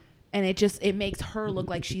 And it makes her look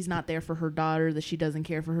like she's not there for her daughter, that she doesn't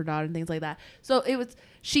care for her daughter and things like that. So it was,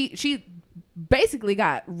 she basically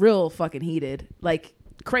got real fucking heated, like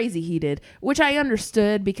crazy heated, which I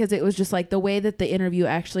understood because it was just like the way that the interview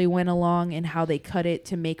actually went along and how they cut it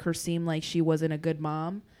to make her seem like she wasn't a good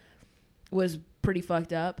mom was pretty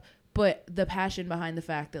fucked up. But the passion behind the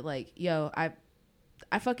fact that like, yo,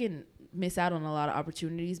 I fucking miss out on a lot of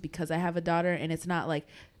opportunities because I have a daughter, and it's not like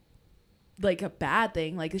a bad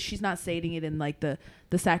thing. Like, she's not stating it in like the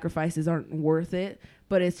sacrifices aren't worth it,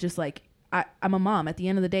 but it's just like I'm a mom. At the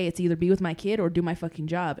end of the day, it's either be with my kid or do my fucking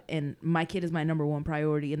job, and my kid is my number one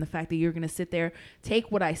priority. And the fact that you're gonna sit there, take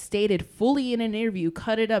what I stated fully in an interview,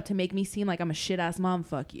 cut it up to make me seem like I'm a shit ass mom,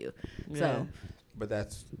 fuck you. Yeah. So But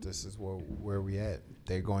this is where we at.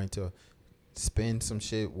 They're going to spin some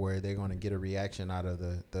shit where they're going to get a reaction out of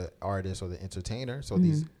the artist or the entertainer. So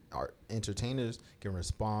these entertainers can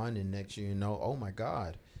respond, and next you know, oh my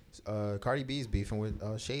God, Cardi B's beefing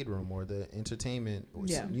with Shade Room or the entertainment,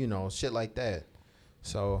 you know, shit like that.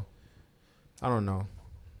 So I don't know.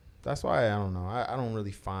 That's why I don't know. I don't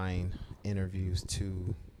really find interviews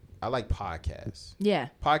too. I like podcasts. yeah,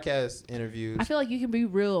 Podcast interviews. I feel like you can be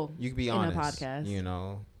real. You can be in honest. a podcast, You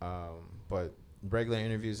know, but regular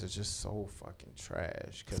interviews are just so fucking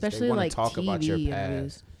trash. especially they want like to talk TV about your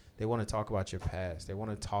interviews. past. They want to talk about your past. They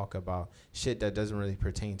want to talk about shit that doesn't really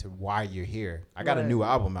pertain to why you're here. I got a new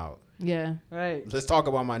album out. Yeah, Right. Let's talk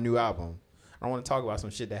about my new album. I don't want to talk about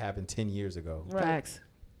some shit that happened 10 years ago. Right. facts.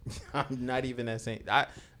 I'm not even that same.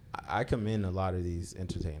 I commend a lot of these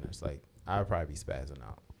entertainers. Like, I'd probably be spazzing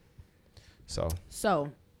out.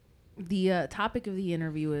 So The topic of the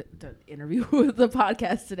interview with the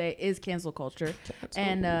podcast today is cancel culture.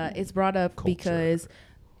 And it's brought up because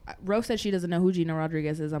Rose said she doesn't know who Gina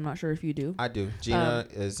Rodriguez is. I'm not sure if you do. I do. Gina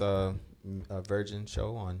is a Virgin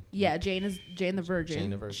show on. Yeah, Jane the Virgin. Jane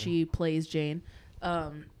the Virgin. She plays Jane.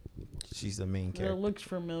 She's the main It character. looks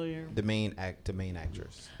familiar. The main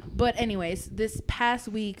actress. But anyways, this past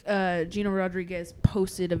week, Gina Rodriguez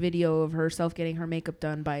posted a video of herself getting her makeup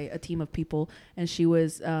done by a team of people, and she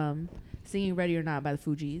was singing "Ready or Not" by the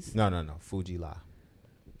Fugees. No. Fuji La.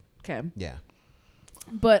 Okay, Yeah.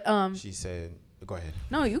 but She said, go ahead.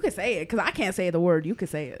 no, you can say it because I can't say the word. You can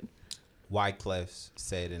say it. Wyclef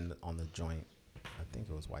said on the joint, I think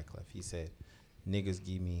it was Wyclef. He said, "Niggas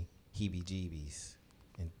give me heebie-jeebies,"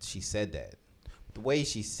 and she said that. The way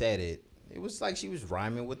she said it, it was like she was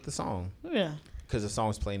rhyming with the song Yeah. because the song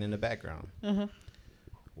was playing in the background. Uh-huh.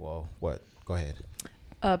 Well, what? Go ahead.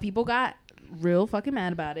 People got real fucking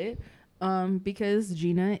mad about it because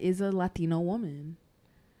Gina is a Latino woman.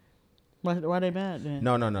 Why they mad then?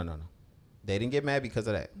 No. They didn't get mad because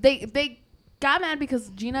of that. They got mad because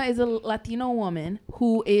Gina is a Latino woman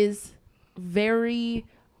who is very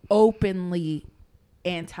openly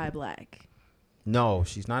anti-black. No,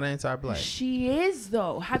 she's not anti-black. She is,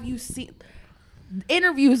 though. Have you seen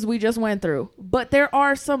interviews we just went through? But there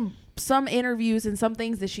are some interviews and some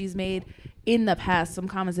things that she's made in the past, some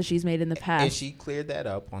comments that she's made in the past. And she cleared that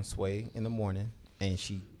up on Sway in the morning, and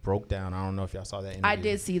she broke down. I don't know if y'all saw that interview. I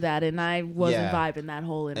did see that, and I wasn't Yeah. vibing that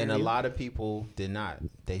whole interview. And a lot of people did not.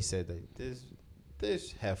 They said that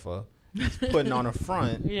this heifer is putting on a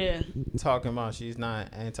front, Yeah. talking about she's not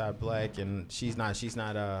anti-black and she's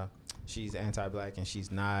anti-black and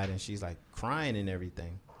she's not, and she's like crying and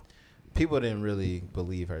everything. People didn't really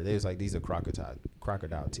believe her. They was like, these are crocodile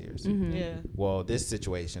tears. Mm-hmm. Yeah. Well, this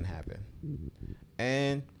situation happened,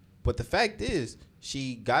 but the fact is,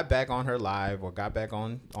 she got back on her live or got back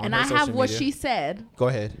on and her I social have what media. she said. Go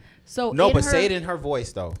ahead. So No, in but her, say it in her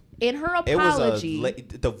voice though. in her It was apology.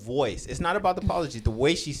 the voice. It's not about the apology. The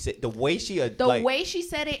way she said, the way she way she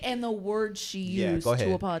said it and the words she used go ahead.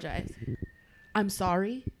 to apologize. I'm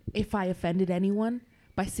sorry if I offended anyone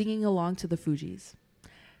by singing along to the Fugees.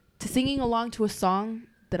 To singing along to a song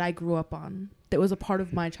that I grew up on, that was a part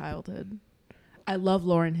of my childhood. I love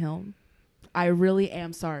Lauryn Hill. I really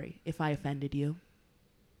am sorry if I offended you.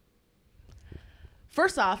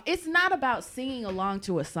 First off, it's not about singing along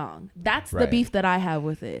to a song. That's the Right. beef that I have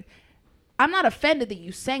with it. I'm not offended that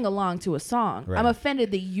you sang along to a song. Right. I'm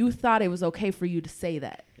offended that you thought it was okay for you to say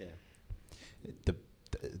that.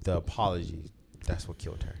 the apology. That's what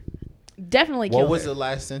killed her. Definitely killed What was her. the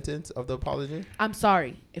last sentence of the apology? I'm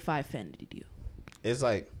sorry if I offended you. It's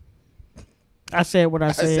like I said what I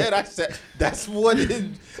I said. said. That's what it.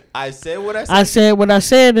 I said what I said. I said what I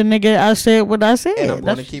said, and nigga, I said what I said. And I'm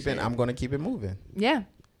That's gonna keep it. I'm gonna keep it moving. Yeah.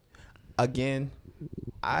 Again,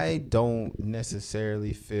 I don't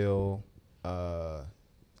necessarily feel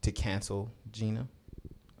to cancel Gina.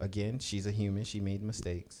 Again, she's a human. She made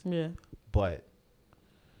mistakes. Yeah. But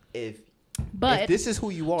if But if this is who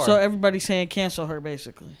you are. So everybody's saying cancel her,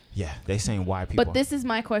 basically. Yeah, they saying why people. But this is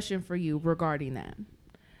my question for you regarding that.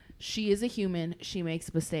 She is a human. She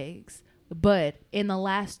makes mistakes. But in the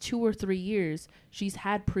last 2 or 3 years, she's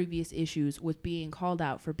had previous issues with being called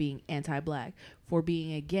out for being anti-black, for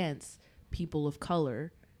being against people of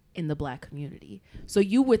color in the black community. So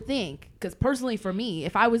you would think, because personally for me,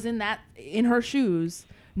 if I was in her shoes,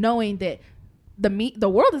 knowing that the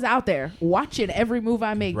world is out there watching every move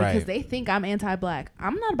I make because they think I'm anti-black,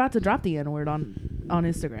 I'm not about to drop the N-word on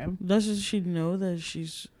Instagram. Doesn't she know that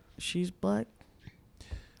she's black?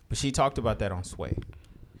 But she talked about that on Sway.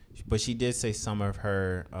 But she did say some of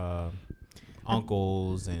her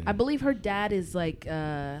uncles and I believe her dad is like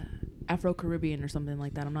Afro-Caribbean or something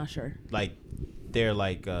like that. I'm not sure. Like they're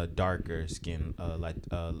like darker skin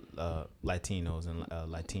Latinos and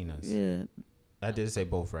Latinas. Yeah. I did say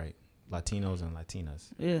both right. Latinos and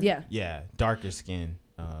Latinas. Yeah. Yeah, darker skin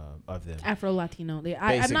of them. Afro-Latino.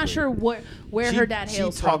 I'm not sure where her dad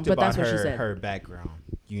hails from, but that's what she said. Her background,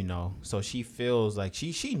 you know. So she feels like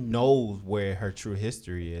she knows where her true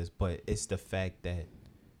history is, but it's the fact that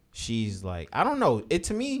she's like, I don't know. It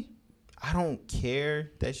to me, I don't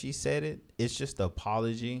care that she said it. It's just the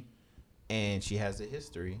apology. And she has a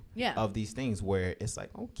history of these things where it's like,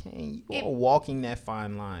 okay, you are walking that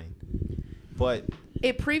fine line. But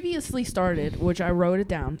it previously started, which I wrote it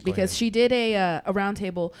down, because she did a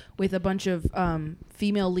roundtable with a bunch of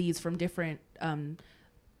female leads from different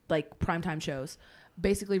like primetime shows,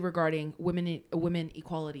 basically regarding women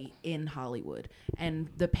equality in Hollywood and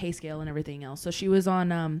the pay scale and everything else. So she was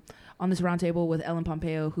on this roundtable with Ellen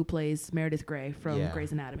Pompeo, who plays Meredith Grey from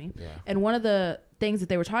Grey's Anatomy. Yeah. And one of the things that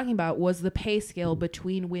they were talking about was the pay scale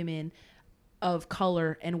between women of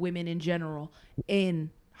color and women in general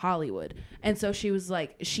in Hollywood. And so she was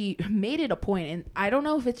like, she made it a point, and I don't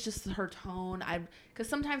know if it's just her tone, because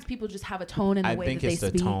sometimes people just have a tone in the way that they speak. I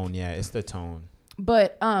think it's the tone. Yeah, it's the tone.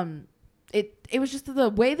 But it was just the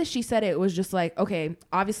way that she said it was just like, okay,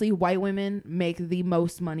 obviously white women make the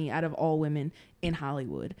most money out of all women in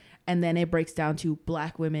Hollywood, and then it breaks down to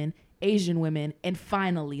black women, Asian women, and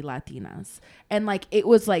finally Latinas. And like, it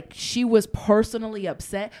was like she was personally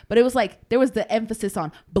upset, but it was like there was the emphasis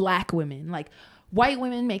on black women. Like, white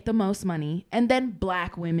women make the most money, and then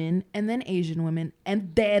black women, and then Asian women,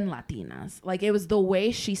 and then Latinas. Like, it was the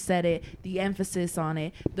way she said it, the emphasis on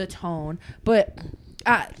it, the tone. But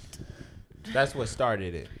that's what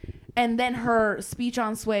started it. And then her speech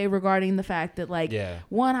on Sway regarding the fact that, like,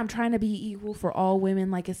 one, I'm trying to be equal for all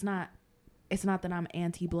women. Like, it's not that I'm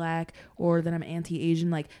anti-black or that I'm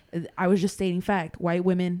anti-Asian. Like, I was just stating fact. White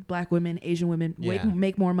women, black women, Asian women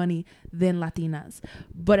make more money than Latinas.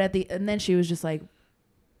 But and then she was just like,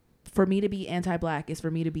 for me to be anti-black is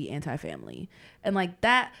for me to be anti-family. And like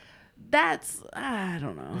that's, I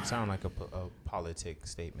don't know. It sounds like a politic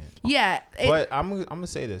statement. Yeah. But I'm gonna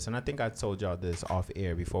say this, and I think I told y'all this off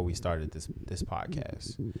air before we started this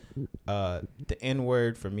podcast. The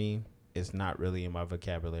N-word for me, it's not really in my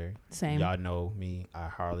vocabulary. Same. Y'all know me. I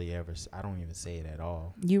don't even say it at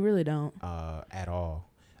all. You really don't. At all.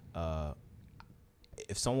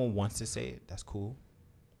 If someone wants to say it, that's cool.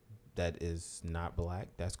 That is not black,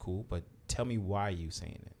 that's cool. But tell me why you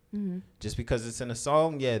saying it. Mm-hmm. Just because it's in a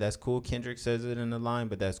song, yeah, that's cool. Kendrick says it in the line,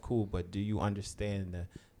 but that's cool. But do you understand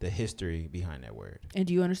the history behind that word? And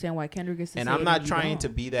do you understand why Kendrick is? And I'm not trying to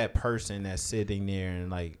be that person that's sitting there and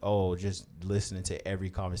like, oh, just listening to every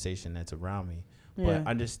conversation that's around me. Yeah. But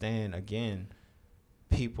understand, again,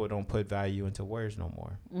 people don't put value into words no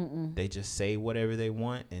more. Mm-mm. They just say whatever they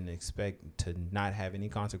want and expect to not have any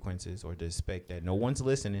consequences, or to expect that no one's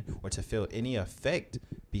listening, or to feel any effect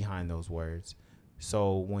behind those words.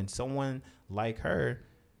 So when someone like her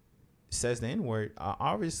says the N-word,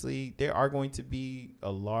 obviously there are going to be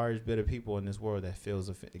a large bit of people in this world that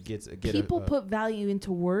feels people put value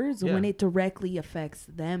into words when it directly affects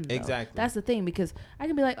them, though. Exactly. That's the thing, because I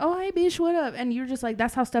can be like, oh, hey bitch, what up, and you're just like,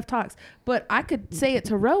 that's how Steph talks. But I could say it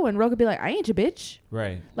to Ro, and Ro could be like, I ain't your bitch.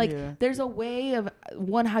 Right. Like, there's a way of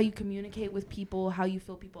how you communicate with people, how you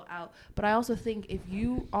feel people out. But I also think if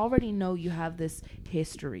you already know you have this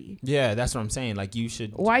history, that's what I'm saying. Like, you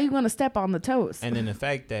should. Why are you gonna step on the toes? And then the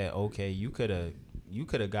fact that you could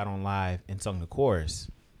have got on live and sung the chorus.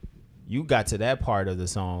 You got to that part of the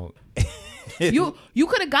song. you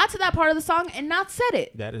could have got to that part of the song and not said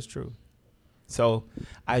it. That is true. So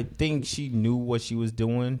I think she knew what she was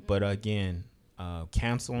doing, but again,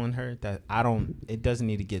 canceling her, it doesn't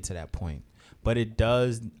need to get to that point. But it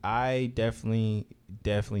does. I definitely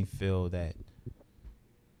feel that.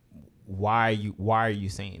 Why are you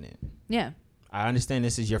saying it? Yeah. I understand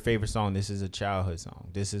this is your favorite song. This is a childhood song.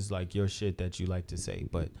 This is like your shit that you like to say.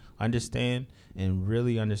 But understand and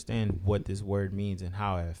really understand what this word means and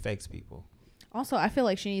how it affects people. Also, I feel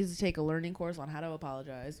like she needs to take a learning course on how to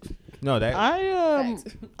apologize. No, that I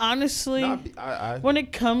Facts. honestly, no, I when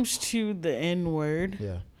it comes to the N word,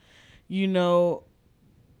 yeah. you know,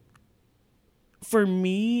 for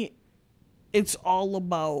me, it's all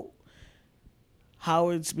about how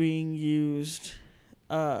it's being used.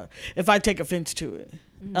 If I take offense to it,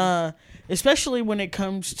 especially when it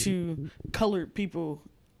comes to colored people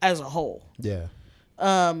as a whole, Yeah.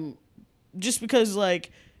 just because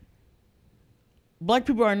like black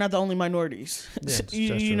people are not the only minorities. Yeah, you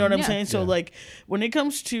that's know true. what I'm Yeah. saying? So Yeah. like when it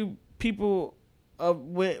comes to people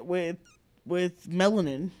with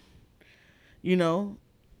melanin, you know,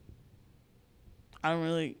 I don't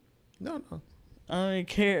really No. I don't really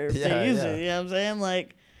care if Yeah, they use yeah. it. You know what I'm saying?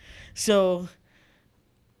 Like, so,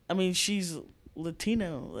 I mean, she's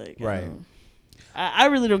Latino. Like, Right. I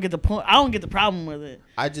really don't get the point. I don't get the problem with it.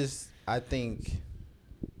 I think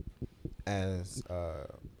as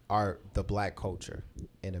the black culture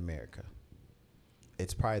in America,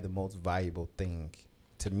 it's probably the most valuable thing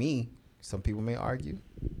to me. Some people may argue,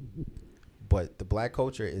 but the black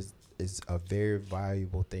culture is a very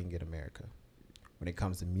valuable thing in America. When it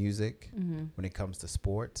comes to music, when it comes to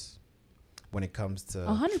sports, when it comes to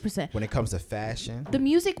 100%. when it comes to fashion. The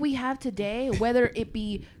music we have today, whether it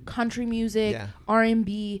be country music, Yeah.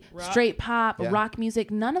 R&B, Rock. straight pop, Yeah. rock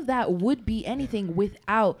music, none of that would be anything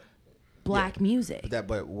without black music.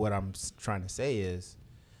 But what I'm trying to say is,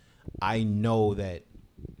 I know that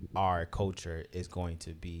our culture is going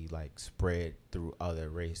to be like spread through other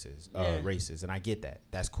races, and I get that.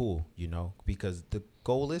 That's cool, you know, because the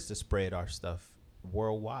goal is to spread our stuff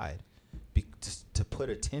worldwide, to put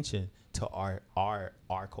attention to our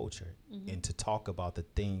culture and to talk about the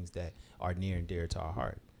things that are near and dear to our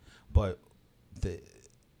heart. But the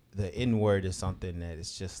N word is something that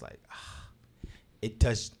is just like. It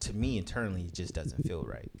does, to me internally, it just doesn't feel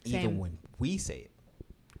right. Same. Even when we say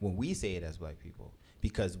it as black people,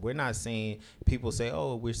 because we're not saying, people say,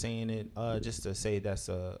 oh, we're saying it just to say that's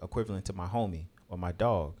equivalent to my homie or my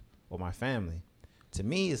dog or my family. To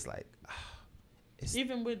me, it's like,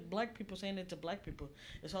 Even with black people saying it to black people,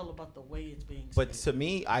 it's all about the way it's being said. but to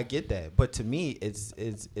me, I get that. But to me, it's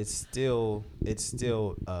still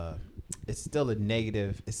a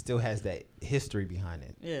negative. It still has that history behind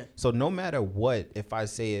it. Yeah. So no matter what, if I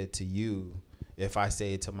say it to you, if I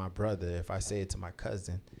say it to my brother, if I say it to my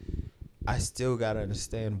cousin, I still gotta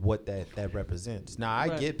understand what that represents. Now I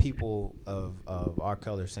Right. get people of our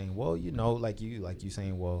color saying, well, you know, like you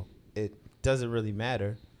saying, well, it doesn't really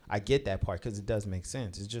matter. I get that part because it does make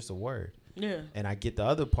sense. It's just a word. Yeah. And I get the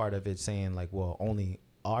other part of it saying like, well, only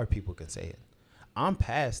our people can say it. I'm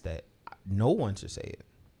past that. No one should say it.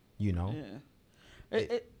 You know,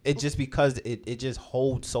 Yeah. it just because it just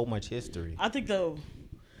holds so much history. I think the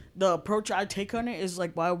approach I take on it is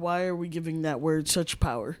like, why are we giving that word such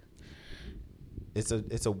power? It's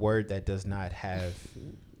a word that does not have.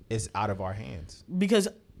 It's out of our hands. Because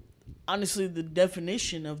honestly, the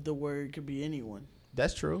definition of the word could be anyone.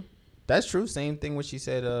 That's true. That's true. Same thing when she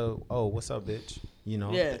said, "Oh, what's up, bitch?" You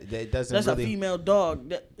know, Yeah. it doesn't. That's really, a female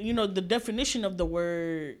dog. The definition of the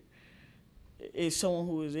word is someone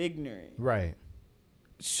who is ignorant. right?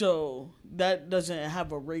 So that doesn't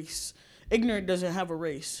have a race. Ignorant doesn't have a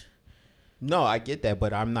race. No, I get that,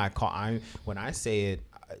 but I'm not. When I say it,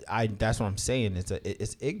 I that's what I'm saying.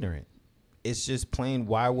 It's ignorant. It's just plain.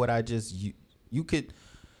 Why would I just you could?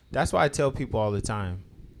 That's why I tell people all the time.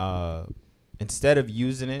 Instead of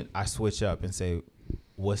using it, I switch up and say,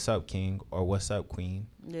 "What's up, King?" or "What's up, Queen?"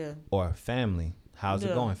 Yeah. or "Family." How's it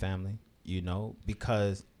Yeah. going, family? You know,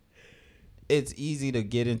 because it's easy to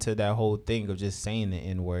get into that whole thing of just saying the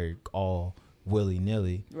N word all willy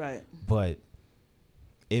nilly. Right. But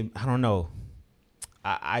I don't know.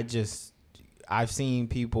 I've seen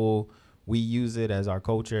people, we use it as our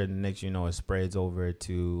culture, and the next you know it spreads over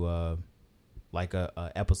to like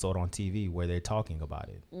a episode on TV where they're talking about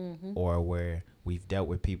it, or where we've dealt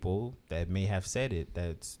with people that may have said it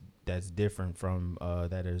that's different from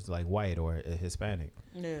that is like white or Hispanic.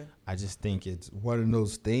 Yeah. I just think it's one of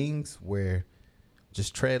those things where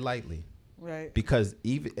just tread lightly. Right. Because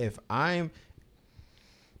even if I'm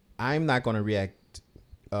not going to react,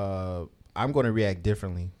 I'm going to react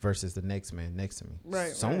differently versus the next man next to me.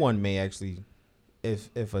 Right. Someone may actually,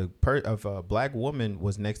 if a black woman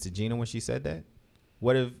was next to Gina when she said that,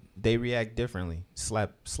 what if they react differently?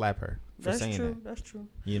 Slap her for That's saying true. that. That's true.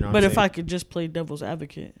 You know. What But I'm if I saying? could just play devil's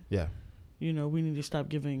advocate, yeah, we need to stop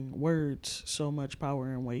giving words so much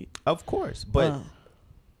power and weight. of course, but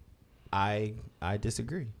I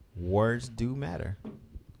disagree. Words do matter.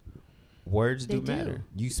 Words They do matter.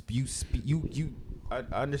 You I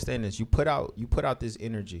understand this. You put out this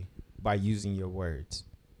energy by using your words.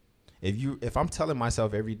 If I'm telling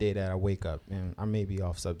myself every day that I wake up, and I may be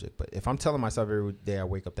off subject, but if I'm telling myself every day I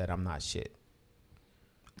wake up that I'm not shit,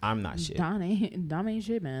 I'm not shit. Dom ain't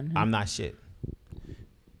shit, man. I'm not shit.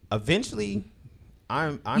 Eventually,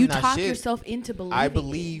 I'm you not talk shit. yourself into believing. I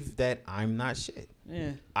believe that I'm not shit.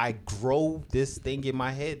 Yeah. I grow this thing in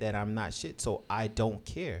my head that I'm not shit, so I don't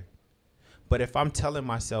care. But if I'm telling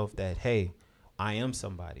myself that, hey, I am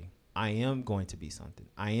somebody, I am going to be something,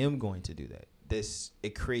 I am going to do that.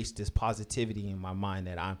 It creates this positivity in my mind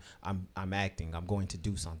that I'm acting, I'm going to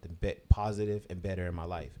do something positive and better in my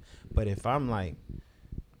life. But if I'm like,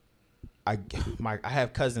 I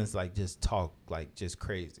have cousins like just talk like just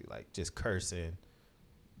crazy, like just cursing,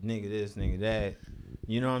 nigga this, nigga that.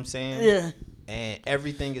 You know what I'm saying? Yeah. And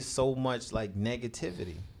everything is so much like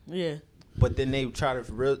negativity. Yeah. But then they're trying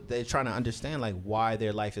to understand like why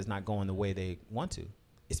their life is not going the way they want to.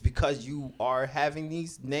 It's because you are having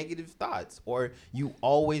these negative thoughts, or you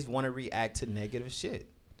always want to react to negative shit.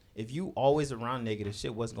 If you always around negative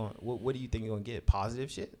shit, what do you think you're gonna get? Positive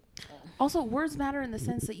shit? Also, words matter in the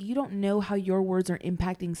sense that you don't know how your words are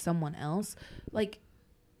impacting someone else. Like,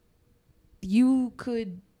 you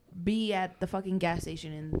could be at the fucking gas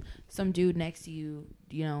station and some dude next to you,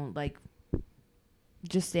 you know, like,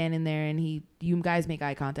 just standing there, and you guys make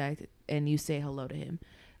eye contact and you say hello to him.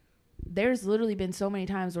 There's literally been so many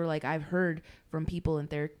times where, like, I've heard from people in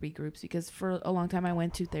therapy groups, because for a long time I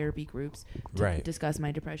went to therapy groups to discuss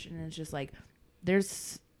my depression, and it's just like there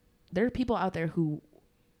are people out there who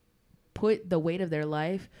put the weight of their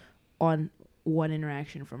life on one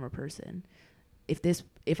interaction from a person.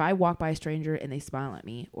 If I walk by a stranger and they smile at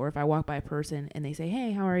me, or if I walk by a person and they say,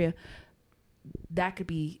 "Hey, how are you?" that could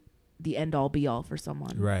be the end all be all for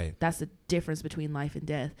someone. Right. That's the difference between life and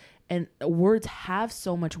death. And words have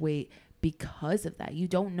so much weight because of that. You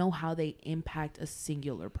don't know how they impact a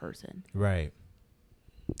singular person. Right.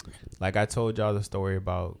 Like I told y'all the story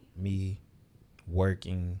about me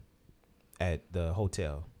working at the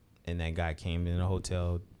hotel, and that guy came in the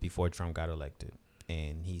hotel before Trump got elected,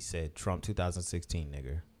 and he said, "Trump 2016,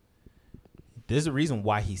 nigga." There's a reason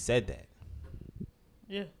why he said that.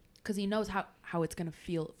 Yeah. Because he knows how it's going to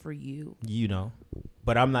feel for you. You know.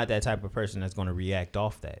 But I'm not that type of person that's going to react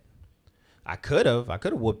off that. I could have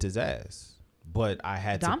whooped his ass. But I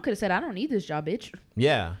had Dom could have said, "I don't need this job, bitch."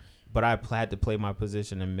 Yeah. But I had to play my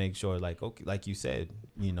position and make sure, like, okay, like you said,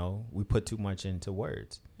 you know, we put too much into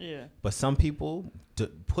words. Yeah. But some people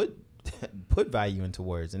put value into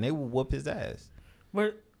words, and they will whoop his ass.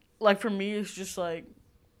 But, like, for me, it's just like,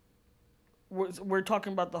 we're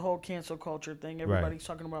talking about the whole cancel culture thing. Everybody's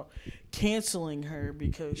talking about canceling her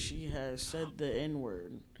because she has said the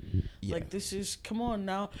N-word. Yeah. Like, this is, come on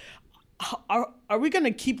now. Are we going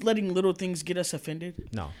to keep letting little things get us offended?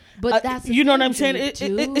 No. But that's you know what I'm saying?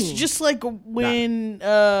 It's just like when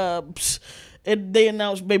they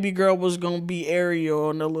announced baby girl was going to be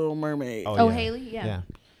Ariel in The Little Mermaid. Oh, yeah. Haley? Yeah.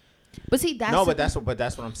 But see, that's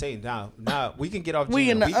that's what I'm saying. Now we can get off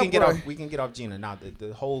Gina. We can get off Gina. Now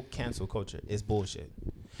the whole cancel culture is bullshit.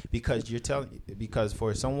 Because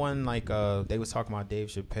for someone like they was talking about Dave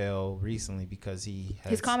Chappelle recently, because he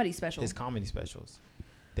has his comedy specials.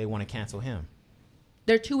 They want to cancel him.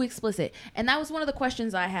 They're too explicit. And that was one of the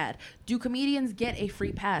questions I had. Do comedians get a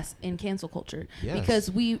free pass in cancel culture? Yes.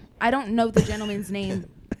 Because I don't know the gentleman's name.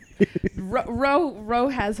 Ro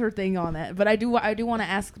has her thing on that, but I do want to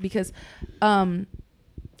ask because I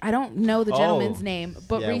don't know the gentleman's name,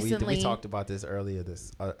 but recently we talked about this earlier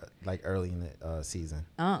early in the season.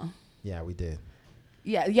 Oh. Yeah, we did.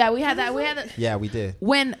 Yeah, we had that. Yeah, we did.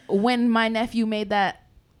 When my nephew made that.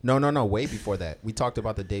 No. Way before that, we talked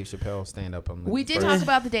about the Dave Chappelle stand-up. We did talk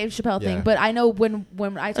about the Dave Chappelle thing, but I know when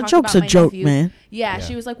I talked about my joke, nephew, man. Yeah,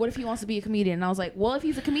 she was like, "What if he wants to be a comedian?" And I was like, "Well, if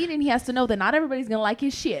he's a comedian, he has to know that not everybody's gonna like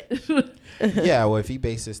his shit." Yeah, well, if he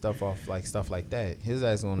bases stuff off like stuff like that, his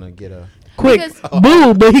ass gonna get a quick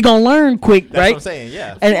boo, but he gonna learn quick, That's right? what I'm saying,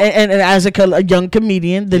 yeah. And as a young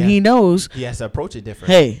comedian, then he knows he has to approach it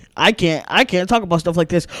different. Hey, I can't talk about stuff like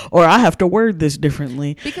this, or I have to word this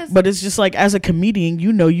differently. But it's just like, as a comedian,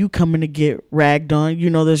 you coming to get ragged on. You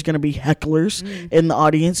know there's gonna be hecklers in the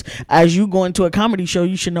audience. As you go into a comedy show,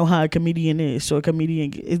 you should know how a comedian is. So a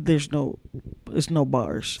comedian, there's no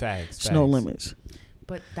bars. Facts. No limits.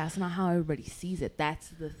 But that's not how everybody sees it. That's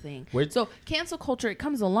the thing. So cancel culture, it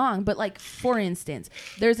comes along. But like, for instance,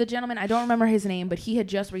 there's a gentleman, I don't remember his name, but he had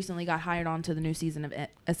just recently got hired onto the new season of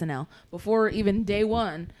SNL. Before even day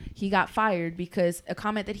one, he got fired because a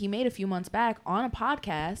comment that he made a few months back on a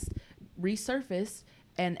podcast resurfaced,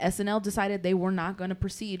 and SNL decided they were not going to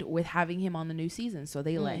proceed with having him on the new season, so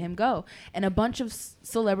they let him go. And a bunch of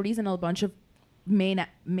celebrities and a bunch of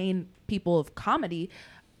main people of comedy,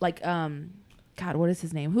 like God, what is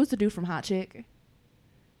his name? Who's the dude from Hot Chick?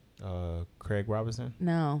 Craig Robinson.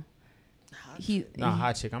 No, Hot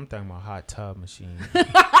Chick. I'm talking about Hot Tub Machine.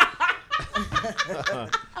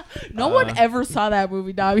 No one ever saw that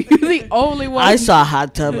movie, dog. You're the only one. I saw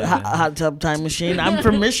Hot Tub Time Machine. I'm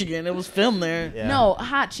from Michigan. It was filmed there. Yeah. No,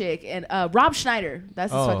 Hot Chick and Rob Schneider.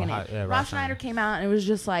 That's his fucking name. Yeah, Rob Schneider came out and it was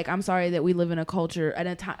just like, I'm sorry that we live in a culture at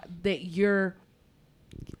a time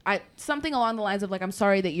that something along the lines of like, I'm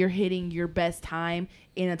sorry that you're hitting your best time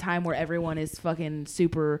in a time where everyone is fucking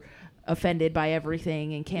super offended by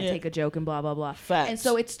everything and can't take a joke and blah blah blah. Facts. And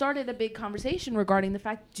so it started a big conversation regarding the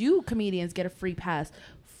fact, do comedians get a free pass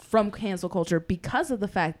from cancel culture because of the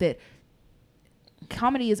fact that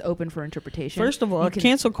comedy is open for interpretation? First of all,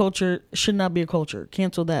 cancel culture should not be a culture.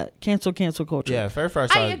 Cancel that. Cancel culture. Yeah, first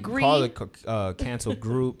I agree. call it cancel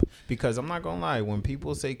group, because I'm not gonna lie, when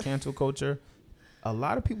people say cancel culture, a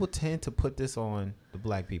lot of people tend to put this on the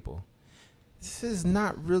black people. This is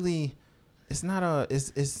not really. It's not a.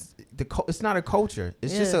 It's not a culture.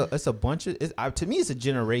 It's just It's a bunch of. To me, it's a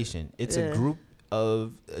generation. It's a group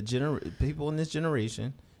of people in this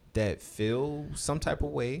generation that feel some type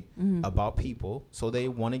of way about people, so they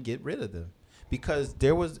want to get rid of them. Because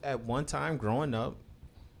there was at one time growing up,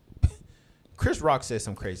 Chris Rock said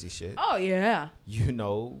some crazy shit. Oh yeah. You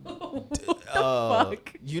know,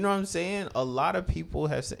 fuck? You know what I'm saying? A lot of people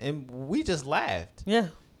have said, and we just laughed. Yeah.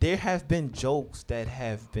 There have been jokes that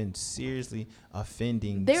have been seriously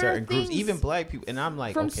offending There are certain groups, things even black people. And I'm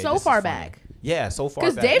like, from okay, so this is far funny. back. Yeah, so far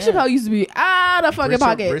back. Because Dave Chappelle used to be out of fucking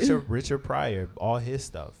pocket. Richard Pryor, all his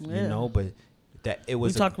stuff, Yeah. you know, but that it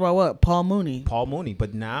was. We talked about what? Paul Mooney.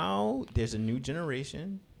 But now there's a new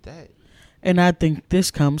generation that. And I think this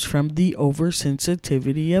comes from the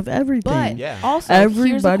oversensitivity of everything. But Yeah. also,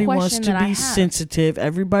 Everybody wants here's a to question that I be have. sensitive.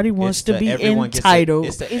 Everybody wants It's to the be everyone entitled.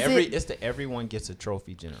 It's the everyone gets a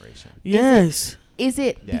trophy generation. Yes. Is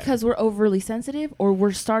it Yeah. because we're overly sensitive, or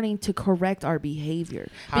we're starting to correct our behavior?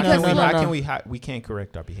 How Because can look, we can't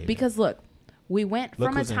correct our behavior? because look, we went Look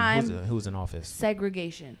from a time who's in office.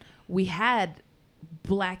 segregation. We had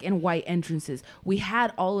black and white entrances. We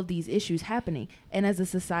had all of these issues happening, and as a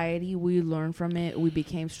society, we learned from it. We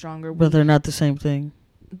became stronger. But they're not the same thing.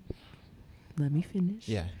 Let me finish.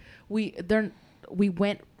 Yeah. We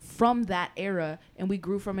went from that era, and we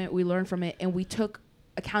grew from it. We learned from it, and we took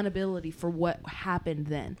accountability for what happened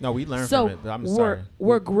then. No, we learned So from it. But I'm sorry.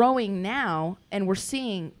 we're growing now, and we're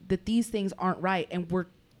seeing that these things aren't right, and we're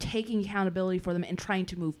taking accountability for them and trying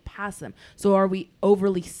to move past them. So are we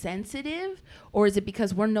overly sensitive, or is it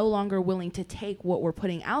because we're no longer willing to take what we're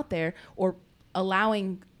putting out there, or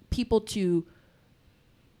allowing people to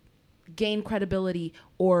gain credibility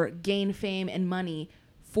or gain fame and money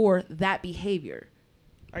for that behavior?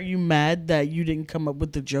 Are you mad that you didn't come up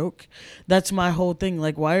with the joke? That's my whole thing.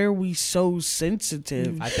 Like, why are we so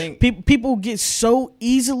sensitive? I think People get so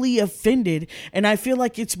easily offended, and I feel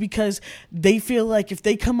like it's because they feel like if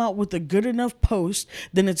they come out with a good enough post,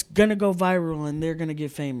 then it's gonna go viral and they're gonna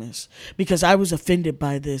get famous. Because I was offended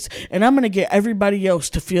by this, and I'm gonna get everybody else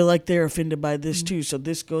to feel like they're offended by this too. So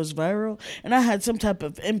this goes viral, and I had some type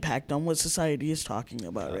of impact on what society is talking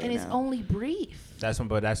about right And now. it's only brief. that's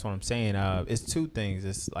what I'm saying. It's two things.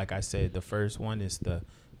 It's like I said, the first one is the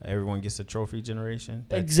everyone gets a trophy generation.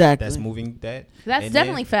 Exactly. That's moving that. That's And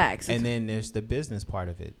definitely then, facts. And then there's the business part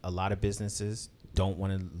of it. A lot of businesses don't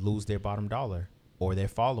want to lose their bottom dollar or their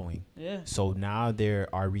following. Yeah. So now they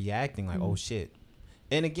are reacting like, oh shit.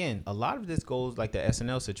 And again, a lot of this goes like the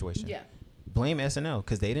SNL situation. Yeah. Blame SNL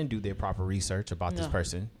because they didn't do their proper research about this No.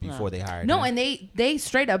 person before they hired No, him. and they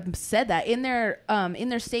straight up said that in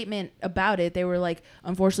their statement about it. They were like,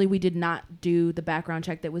 unfortunately, we did not do the background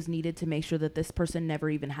check that was needed to make sure that this person never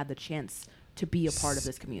even had the chance to be a part of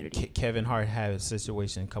this community. Kevin Hart had a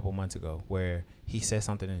situation a couple months ago where he said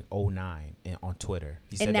something in 2009 on Twitter.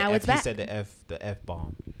 He said now it's He back. said the F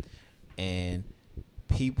bomb, and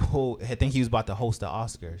people I think he was about to host the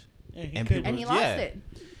Oscars, and he lost it.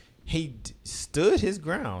 He stood his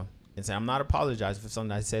ground and said, "I'm not apologizing for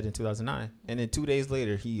something I said in 2009." And then 2 days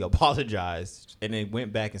later, he apologized and then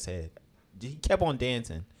went back and said, he kept on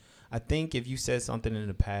dancing. I think if you said something in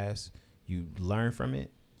the past, you learn from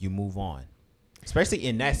it, you move on. Especially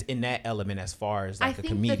in that element as far as like I a think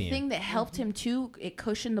comedian. the thing that helped him too, it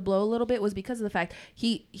cushioned the blow a little bit, was because of the fact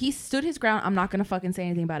he stood his ground. I'm not gonna fucking say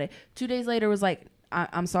anything about it. 2 days later was like,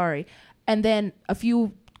 I'm sorry. And then a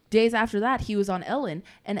few days after that, he was on Ellen,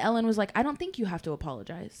 and Ellen was like, I don't think you have to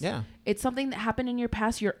apologize. Yeah. It's something that happened in your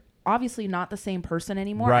past. You're obviously not the same person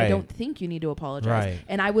anymore. Right. I don't think you need to apologize. Right.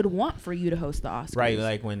 And I would want for you to host the Oscars. Right,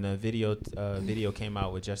 like when the video came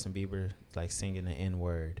out with Justin Bieber like singing the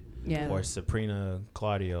N-word. Yeah. Or Sabrina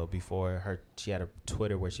Claudio before she had a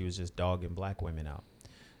Twitter where she was just dogging black women out.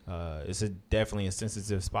 It's definitely a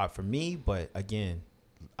sensitive spot for me, but again,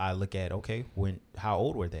 I look at how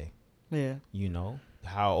old were they? Yeah. You know,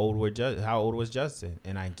 how old was Justin?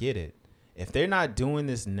 And I get it. If they're not doing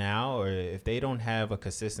this now, or if they don't have a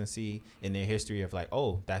consistency in their history of like,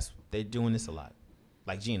 they're doing this a lot,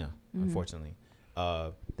 like Gina, unfortunately,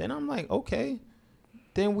 then I'm like, okay,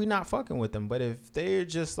 then we not fucking with them. But if they're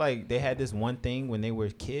just like they had this one thing when they were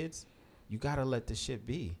kids, you gotta let the shit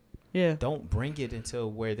be. Yeah. Don't bring it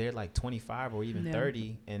until where they're like 25 or even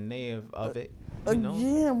 30 and they have of it.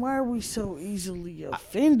 Again, why are we so easily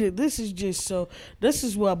offended? This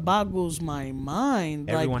is what boggles my mind.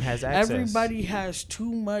 Everyone has access. Everybody has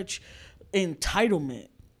too much entitlement.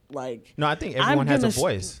 Like, no, I think everyone has a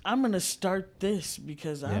voice. I'm going to start this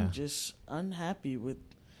because I'm just unhappy with,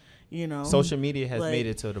 Social media has made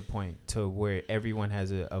it to the point to where everyone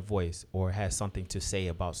has a voice or has something to say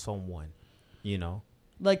about someone,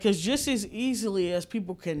 Like, because just as easily as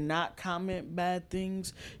people cannot comment bad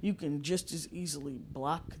things, you can just as easily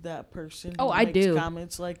block that person. Oh, who I makes do.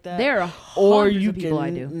 Comments like that. There are or hundreds you of people can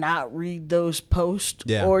I do. not read those posts.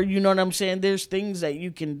 Yeah. Or, you know what I'm saying? There's things that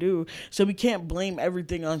you can do. So we can't blame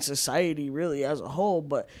everything on society, really, as a whole.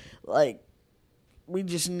 But, like,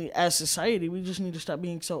 as society, we just need to stop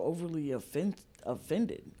being so overly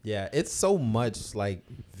offended. Yeah, it's so much like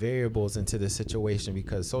variables into the situation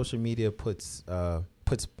because social media puts a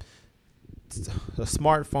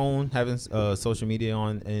smartphone, having social media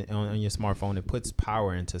on your smartphone, it puts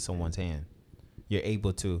power into someone's hand. You're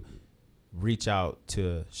able to reach out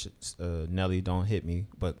to Nelly, don't hit me,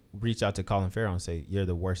 but reach out to Colin Farrell and say, you're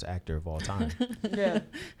the worst actor of all time. Yeah.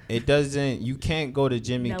 You can't go to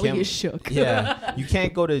Jimmy Nelly Kimmel. is shook. Yeah, you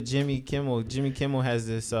can't go to Jimmy Kimmel. Jimmy Kimmel has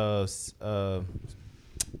this, I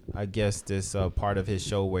guess, this part of his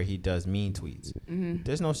show where he does mean tweets. Mm-hmm.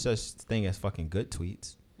 There's no such thing as fucking good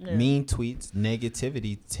tweets. Yeah. Mean tweets,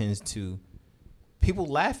 negativity tends to... People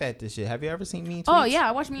laugh at this shit. Have you ever seen mean tweets? Oh, yeah.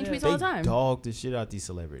 I watch mean tweets all the They time. dog the shit out these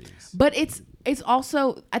celebrities. But it's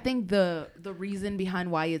also, I think the reason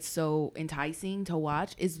behind why it's so enticing to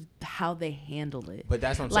watch is how they handled it. But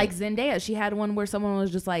that's what I'm like saying. Zendaya, she had one where someone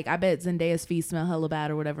was just like, I bet Zendaya's feet smell hella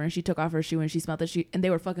bad or whatever, and she took off her shoe and she smelled the shoe, and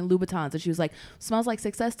they were fucking Louboutins, and she was like, smells like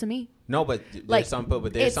success to me. No, but Like,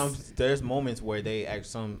 there's moments where they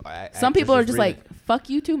some people are just like, fuck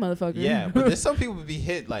you too, motherfucker. Yeah, but there's some people be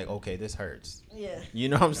hit like, okay, this hurts. Yeah. You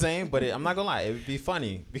know what I'm saying? But I'm not gonna lie, it would be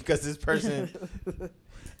funny because this person,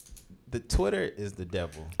 the Twitter is the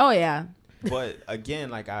devil. Oh yeah. But again,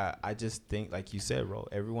 like I just think, like you said, Ro,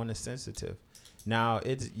 everyone is sensitive. Now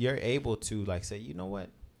you're able to like say, you know what?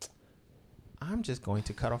 I'm just going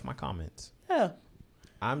to cut off my comments. Yeah.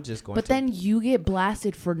 I'm just going But to. then you get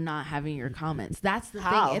blasted for not having your comments. That's the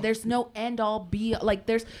How? thing. There's no end all be like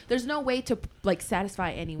there's no way to like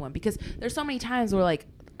satisfy anyone because there's so many times where like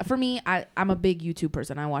for me, I'm a big YouTube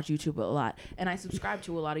person. I watch YouTube a lot and I subscribe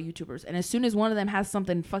to a lot of YouTubers. And as soon as one of them has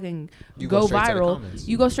something fucking go viral,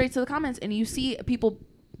 you go straight to the comments and you see people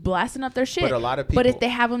blasting up their shit. But a lot of people. But if they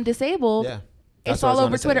have them disabled, yeah. it's all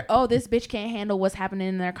over Twitter. Oh, this bitch can't handle what's happening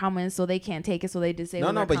in their comments, so they can't take it, so they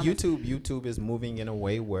disable. No, but comments. YouTube is moving in a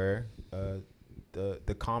way where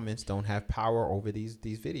the comments don't have power over these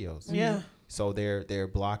videos. Yeah. So they're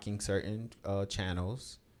blocking certain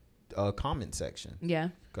channels, comment section. Yeah.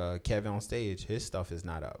 Kevin on Stage, his stuff is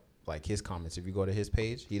not up. Like his comments, if you go to his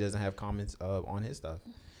page, he doesn't have comments on his stuff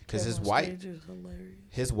because his wife,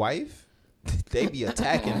 they be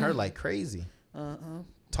attacking her like crazy.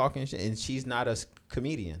 Talking shit, and she's not a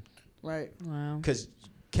comedian. Right. Wow. Because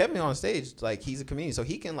Kevin on Stage, like he's a comedian, so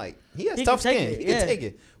he can he has He tough can take skin. it, He can yeah. take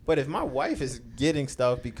it. But if my wife is getting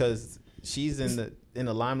stuff because she's in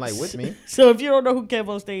the limelight with me, So if you don't know who Kev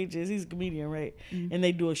on Stage is, he's a comedian, right? And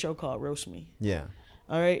they do a show called Roast Me. yeah,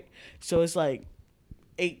 All right. So it's like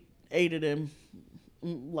eight of them,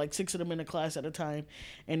 like 6 of them in a class at a time,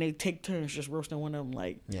 and they take turns just roasting one of them.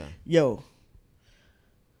 Like, yeah, yo,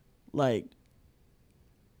 like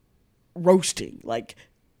roasting. Like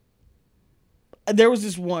there was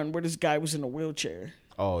this one where this guy was in a wheelchair,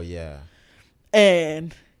 oh yeah,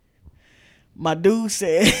 and my dude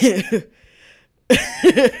said,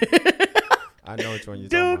 I know which one you're talking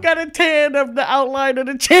dude about. got a tan of the outline of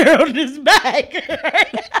the chair on his back.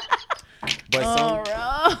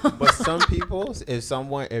 But some people,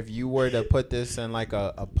 if you were to put this in like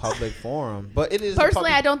a public forum, but it is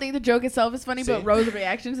Personally, I don't think the joke itself is funny, See? but Rose's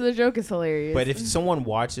reaction to the joke is hilarious. But if someone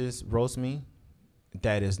watches Roast Me,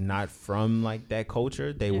 that is not from like that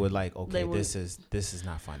culture, they would like, okay, They would. this is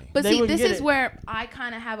not funny. But They see, wouldn't this get is it. where I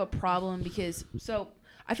kind of have a problem because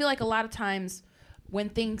I feel like a lot of times when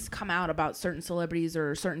things come out about certain celebrities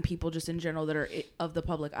or certain people just in general that are of the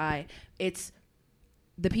public eye, it's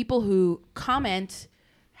the people who comment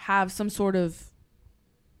have some sort of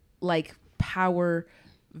like power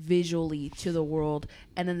visually to the world,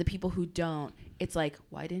 and then the people who don't, it's like,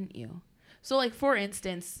 why didn't you? So like, for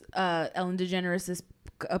instance, Ellen DeGeneres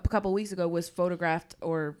a couple weeks ago was photographed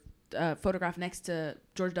next to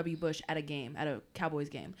George W. Bush at a Cowboys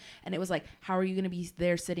game. And it was like, how are you going to be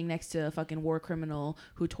there sitting next to a fucking war criminal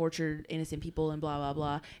who tortured innocent people and blah, blah,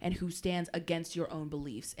 blah, and who stands against your own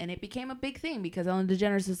beliefs? And it became a big thing because Ellen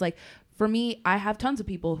DeGeneres is like, for me, I have tons of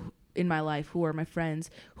people in my life who are my friends,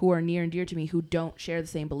 who are near and dear to me, who don't share the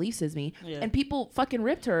same beliefs as me. Yeah. And people fucking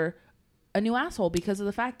ripped her a new asshole because of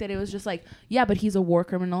the fact that it was just like, yeah, but he's a war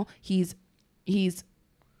criminal. He's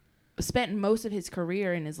spent most of his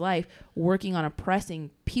career in his life working on oppressing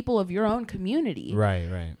people of your own community.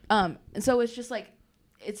 Right. And so it's just like,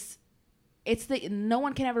 it's the, no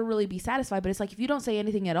one can ever really be satisfied, but it's like, if you don't say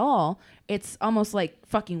anything at all, it's almost like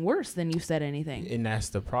fucking worse than you said anything. And that's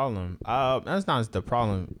the problem. That's not the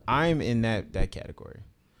problem. I'm in that category.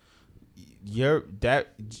 Your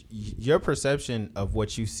perception of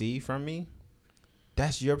what you see from me,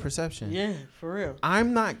 that's your perception. Yeah, for real.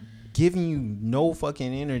 I'm not giving you no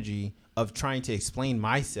fucking energy of trying to explain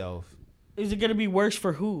myself. Is it gonna be worse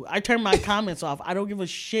for who? I turn my comments off. I don't give a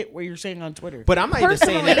shit what you're saying on Twitter. But I'm not even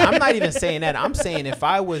saying that. I'm not even saying that. I'm saying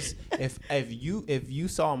if you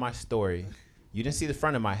saw my story, you didn't see the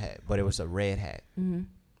front of my hat, but it was a red hat. Mm-hmm.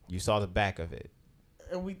 You saw the back of it.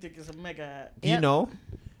 And we think it's a mega hat. You know,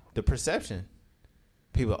 the perception.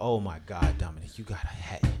 People, oh my God, Dominic, you got a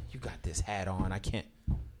hat. You got this hat on. I can't.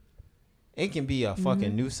 It can be a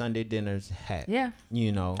fucking new Sunday dinners hat. Yeah.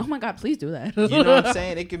 You know. Oh my God, please do that. You know what I'm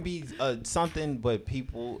saying? It can be something, but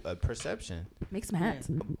people perception. Make some hats.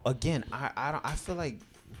 Again, I feel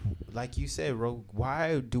like you said, Ro,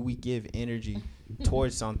 why do we give energy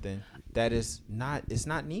towards something that is not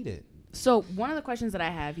needed? So one of the questions that I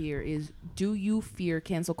have here is, do you fear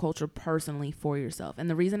cancel culture personally for yourself? And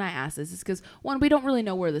the reason I ask this is because, one, we don't really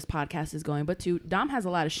know where this podcast is going, but two, Dom has a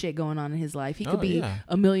lot of shit going on in his life. He could be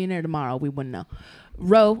a millionaire tomorrow. We wouldn't know.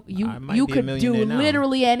 Ro, you could do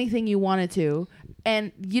literally anything you wanted to.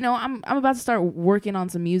 And, you know, I'm about to start working on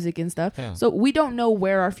some music and stuff. Yeah. So we don't know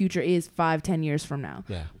where our future is 5-10 years from now.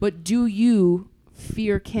 Yeah. But do you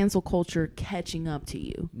fear cancel culture catching up to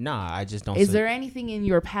you? Nah, I just don't. Is there anything in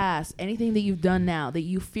your past, anything that you've done now that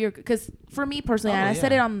you fear? Because for me personally, and I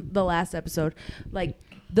said it on the last episode, like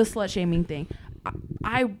the slut shaming thing,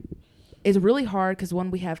 it's really hard because,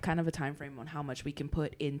 one, we have kind of a time frame on how much we can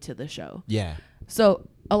put into the show. Yeah. So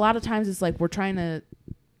a lot of times it's like we're trying to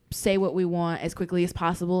say what we want as quickly as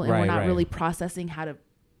possible, and we're not really processing how to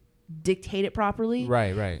dictate it properly.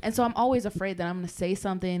 Right. And so I'm always afraid that I'm going to say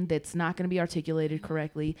something that's not going to be articulated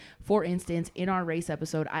correctly. For instance, in our race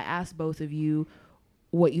episode, I asked both of you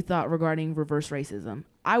what you thought regarding reverse racism.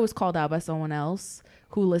 I was called out by someone else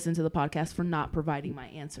who listened to the podcast for not providing my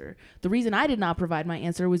answer. The reason I did not provide my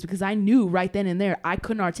answer was because I knew right then and there I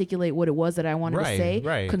couldn't articulate what it was that I wanted to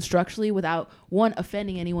say constructively without, one,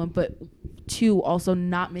 offending anyone, but two, also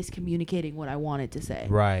not miscommunicating what I wanted to say.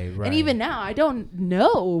 Right. And even now, I don't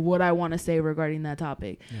know what I want to say regarding that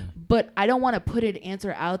topic. Yeah. But I don't want to put an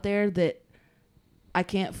answer out there that I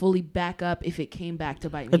can't fully back up if it came back to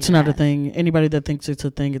bite me. It's not a thing. Anybody that thinks it's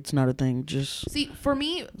a thing, it's not a thing. Just see, for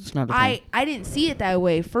me, it's not a thing. I didn't see it that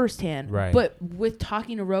way firsthand. Right. But with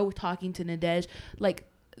talking to Ro, talking to Nadej, like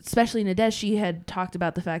especially Nadej, she had talked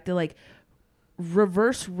about the fact that like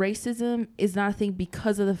reverse racism is not a thing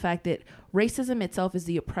because of the fact that racism itself is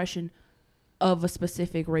the oppression of a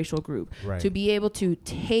specific racial group. Right. To be able to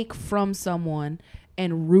take from someone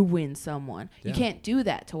and ruin someone. Yeah. You can't do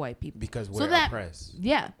that to white people. Because we're oppressed.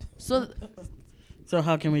 Yeah. So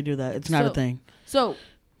how can we do that? It's not a thing. So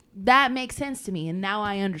that makes sense to me, and now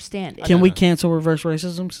I understand it. Can we cancel reverse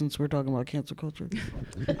racism since we're talking about cancel culture?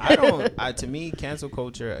 I don't. To me, cancel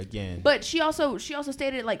culture again. But she also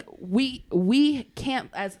stated like we can't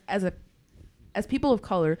as people of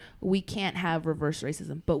color, we can't have reverse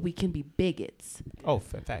racism, but we can be bigots. Oh,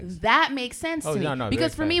 facts. That makes sense to me. No,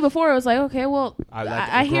 because for me before, I was like, okay, well,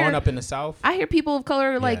 I hear growing up in the South, I hear people of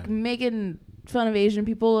color like making fun of Asian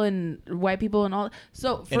people and white people and all.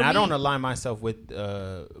 So for I don't align myself with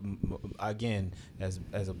again as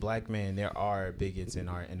a black man, there are bigots in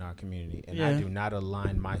our community, and I do not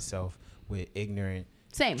align myself with ignorant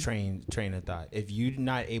train of thought. If you're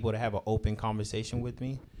not able to have an open conversation with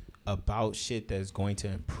me about shit that's going to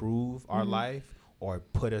improve our life or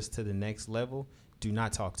put us to the next level, do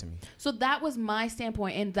not talk to me. So that was my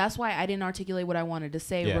standpoint, and that's why I didn't articulate what I wanted to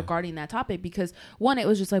say Yeah. regarding that topic, because one, it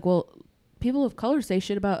was just like, well, people of color say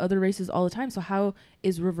shit about other races all the time, so how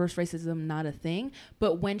is reverse racism not a thing?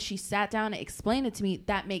 But when she sat down and explained it to me,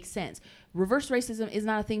 that makes sense. Reverse racism is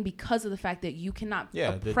not a thing because of the fact that you cannot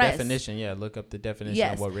The oppress. definition. Yeah, look up the definition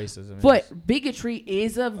Yes. of what racism is. But bigotry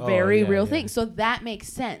is a very real yeah. thing, so that makes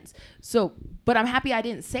sense. So, but I'm happy I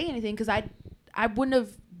didn't say anything, because I wouldn't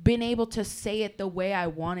have been able to say it the way I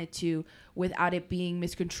wanted to without it being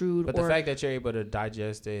misconstrued. But the fact that you're able to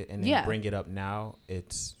digest it and then bring it up now,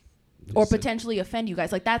 or potentially offend you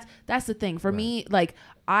guys. Like that's the thing for me. Like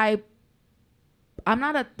I'm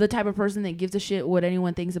not the type of person that gives a shit what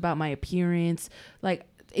anyone thinks about my appearance. Like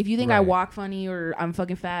if you think I walk funny or I'm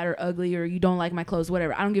fucking fat or ugly or you don't like my clothes,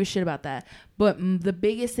 whatever, I don't give a shit about that. But the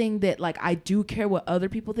biggest thing that like I do care what other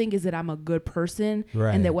people think is that I'm a good person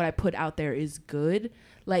and that what I put out there is good.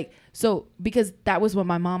 Like, so because that was what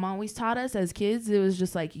my mom always taught us as kids. It was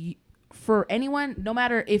just like, for anyone, no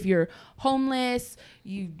matter if you're homeless,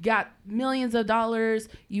 you got millions of dollars,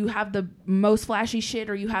 you have the most flashy shit,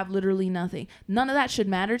 or you have literally nothing, none of that should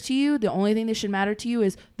matter to you. The only thing that should matter to you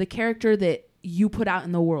is the character that you put out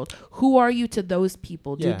in the world. Who are you to those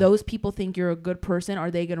people? Do those people think you're a good person?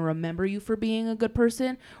 Are they going to remember you for being a good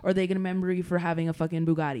person? Or are they going to remember you for having a fucking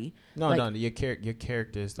Bugatti? No, your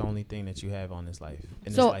character is the only thing that you have on this life,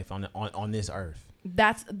 on this earth.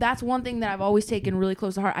 That's one thing that I've always taken really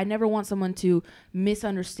close to heart. I never want someone to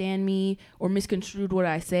misunderstand me or misconstrue what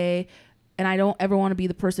I say. And I don't ever want to be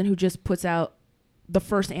the person who just puts out the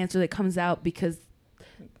first answer that comes out, because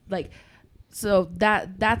like, so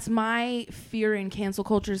that's my fear in cancel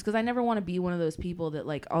culture, is because I never want to be one of those people that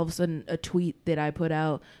like all of a sudden a tweet that I put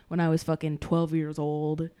out when I was fucking 12 years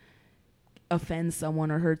old offends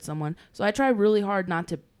someone or hurts someone. So I try really hard not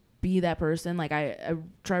to be that person. Like I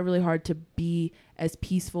try really hard to be as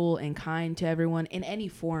peaceful and kind to everyone in any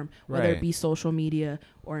form, whether it be social media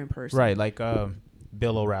or in person. Right, like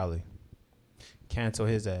Bill O'Reilly, cancel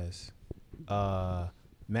his ass.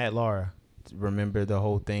 Matt Lara, remember the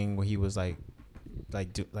whole thing where he was like I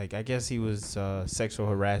guess he was sexual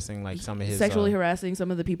harassing like some of his sexually harassing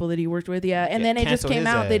some of the people that he worked with. Yeah, and then it just came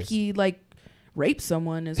out that he like raped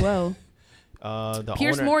someone as well. The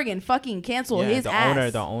Piers owner, Morgan, fucking cancel his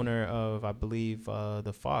ass. The owner of, I believe,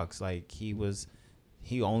 the Fox. Like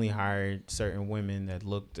he only hired certain women that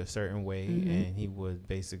looked a certain way, and he would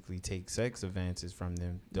basically take sex advances from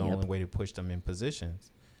them. The only way to push them in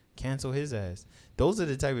positions. Cancel his ass. Those are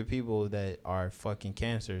the type of people that are fucking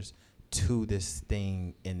cancers to this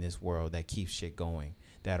thing in this world that keeps shit going.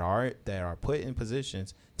 That are put in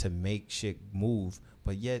positions to make shit move.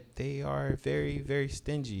 But yet they are very, very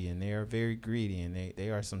stingy, and they are very greedy, and they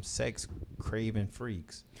are some sex craving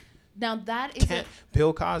freaks. Now that is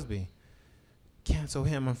Bill Cosby. Cancel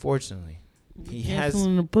him, unfortunately. He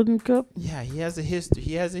Canceling the pudding cup? Yeah, he has a history.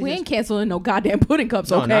 We ain't canceling no goddamn pudding cups,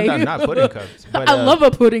 no, okay? not pudding cups. But, I love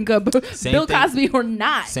a pudding cup. Bill thing, Cosby or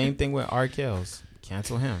not. Same thing with R. Kells.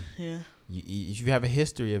 Cancel him. Yeah. You have a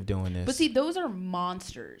history of doing this. But see, those are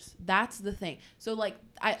monsters. That's the thing. So, like,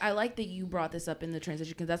 I like that you brought this up in the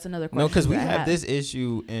transition, because that's another question. No, because we have this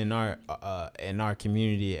issue in our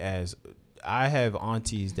community. As I have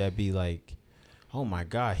aunties that be like, "Oh my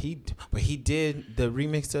God, he did the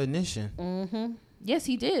remix to Ignition." Mm-hmm. Yes,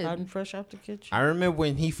 he did. Hot and fresh out the kitchen. I remember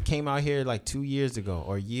when he came out here like 2 years ago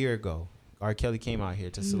or a year ago. R. Kelly came out here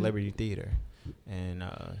to Celebrity Theater, and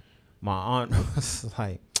my aunt was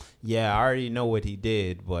like, "Yeah, I already know what he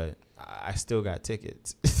did, but I still got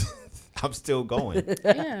tickets. I'm still going."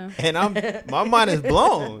 Yeah. And my mind is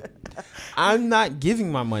blown. I'm not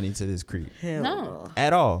giving my money to this creep. Hell No.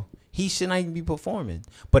 At all. He should not even be performing.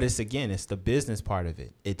 But it's the business part of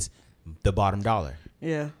it. It's the bottom dollar.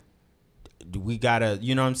 Yeah. We gotta,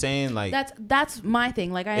 you know what I'm saying? Like that's my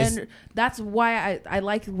thing. Like that's why I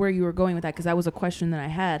like where you were going with that, because that was a question that I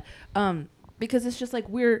had. Because it's just like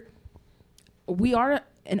we are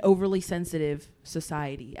an overly sensitive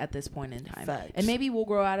society at this point in time. Facts. And maybe we'll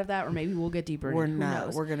grow out of that, or maybe we'll get deeper. We're in it. Who not.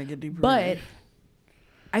 knows? We're gonna get deeper. But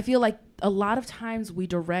I feel like a lot of times we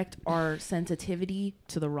direct our sensitivity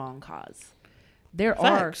to the wrong cause. There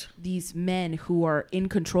Facts. are these men who are in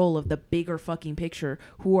control of the bigger fucking picture,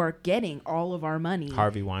 who are getting all of our money.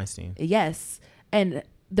 Harvey Weinstein. Yes. And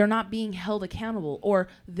they're not being held accountable, or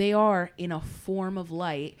they are in a form of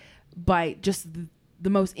light by just the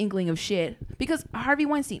most inkling of shit. Because Harvey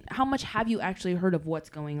Weinstein, how much have you actually heard of what's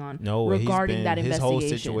going on regarding that investigation? His whole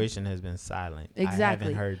situation has been silent. Exactly. I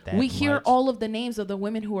haven't heard that we hear much. all of the names of the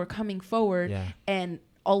women who are coming forward, and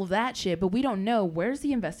all of that shit, but we don't know where's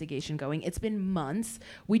the investigation going. It's been months.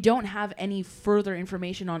 We don't have any further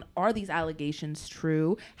information on, are these allegations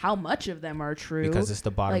true? How much of them are true? Because it's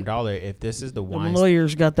the bottom dollar. If this is the The Weinstein,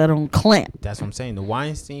 lawyers got that on clamp. that's what I'm saying. The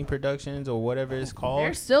Weinstein Productions or whatever it's called.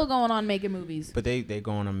 They're still going on making movies. But they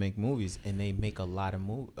go on to make movies, and they make a lot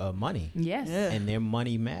of money. Yes. Yeah. And their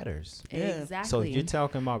money matters. Yeah. Exactly. So if you're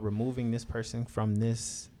talking about removing this person from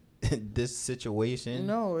this this situation,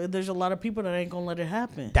 No, there's a lot of people that ain't gonna let it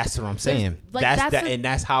happen. that's what I'm saying. like,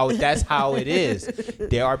 That's how it is.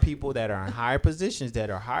 There are people that are in higher positions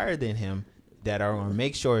that are higher than him that are gonna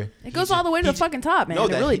make sure it goes all the way to the fucking top, man. No,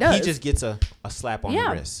 it that really does. He just gets a slap on the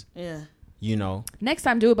wrist. Yeah. You know. Next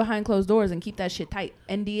time, do it behind closed doors and keep that shit tight.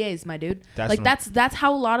 NDAs, my dude. That's That's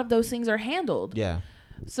how a lot of those things are handled. Yeah.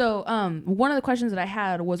 So, one of the questions that I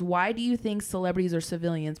had was, why do you think celebrities or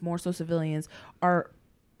civilians, more so civilians, are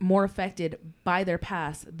more affected by their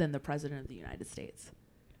past than the president of the United States?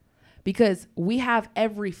 Because we have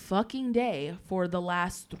every fucking day for the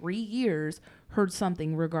last 3 years heard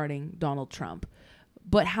something regarding Donald Trump.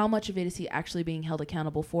 But how much of it is he actually being held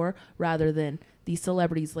accountable for, rather than these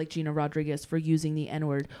celebrities like Gina Rodriguez for using the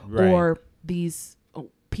N-word, Right. or these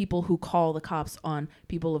people who call the cops on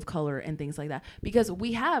people of color and things like that? Because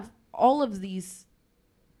we have all of these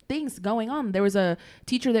things going on. There was a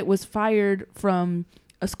teacher that was fired from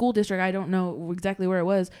a school district. I don't know exactly where it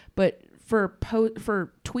was, but for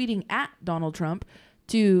tweeting at Donald Trump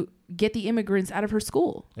to get the immigrants out of her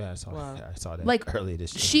school. Yeah, I saw that Like, earlier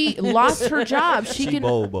this year. She lost her job. She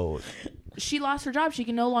bold. lost her job. She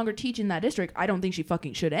can no longer teach in that district. I don't think she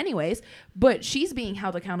fucking should anyways, but she's being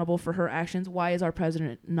held accountable for her actions. Why is our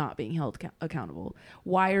president not being held accountable?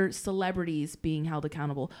 Why are celebrities being held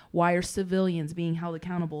accountable? Why are civilians being held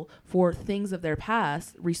accountable for things of their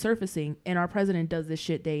past resurfacing, and our president does this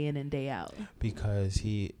shit day in and day out? Because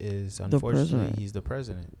he is, unfortunately, president. he's the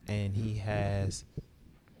president, and he has,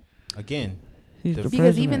 again, He's the Because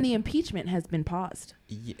president. even the impeachment has been paused.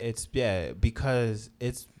 because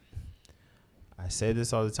it's. I say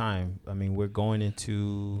this all the time. I mean, we're going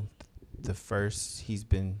into the first. He's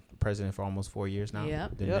been president for almost 4 years now.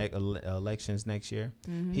 Yep. The elections next year.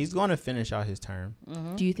 Mhm. He's going to finish out his term.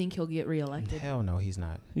 Do you think he'll get reelected? Hell no, he's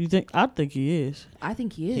not. You think? I think he is. I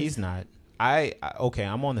think he is. He's not. Okay,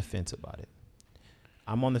 I'm on the fence about it.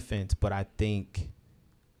 I'm on the fence, but I think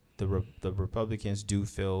the Republicans do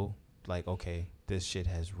feel like, okay, this shit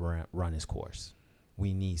has run its course.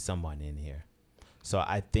 We need someone in here. So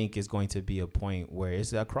I think it's going to be a point where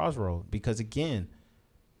it's a crossroad, because again,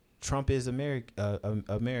 Trump is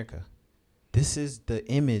America. This is the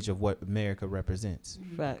image of what America represents.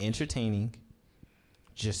 Facts. Entertaining,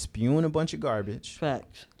 just spewing a bunch of garbage.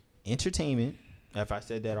 Facts. Entertainment. If I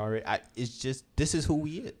said that already, it's just, this is who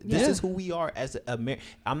we is. This Yeah. is who we are as America.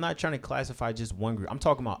 I'm not trying to classify just one group. I'm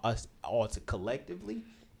talking about us all collectively.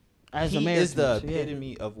 As He Americans, is the yeah.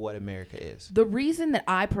 epitome of what America is. The reason that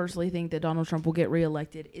I personally think that Donald Trump will get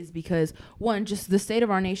reelected is because, one, just the state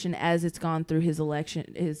of our nation as it's gone through his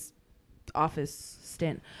office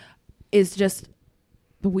stint is just,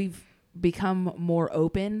 we've become more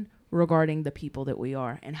open regarding the people that we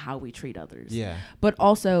are and how we treat others. Yeah. But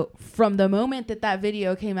also, from the moment that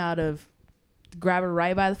video came out of grab her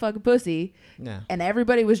right by the fucking pussy, Yeah. and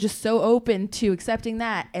everybody was just so open to accepting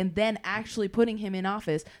that and then actually putting him in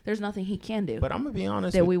office, there's nothing he can do But I'm gonna be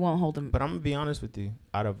honest. that we won't hold him. But I'm gonna be honest with you.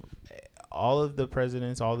 Out of all of the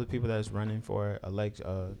presidents, all the people that's running for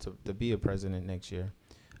to be a president next year,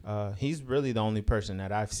 he's really the only person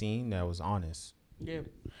that I've seen that was honest. Yeah.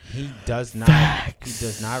 He does not. He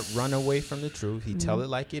does not run away from the truth. He tell it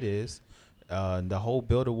like it is. The whole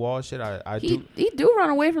build a wall shit. He do run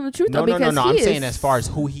away from the truth though, because I'm he saying is, as far as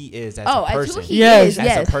who he is as oh, a person. as who he Yes. is, As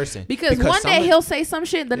yes. a person. Because one day he'll say some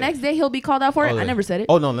shit, the Yeah. next day he'll be called out for it. I never said it.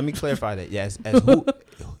 Oh no, let me clarify that. Yes, as who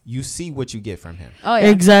you see what you get from him. Oh yeah,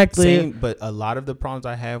 Exactly. Same, but a lot of the problems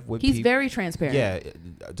I have with he's people, very transparent. yeah,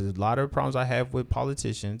 there's a lot of problems I have with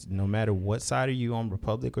politicians. No matter what side are you on,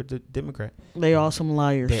 Republic or Democrat, They all some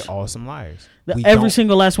liars. they're all some liars. Every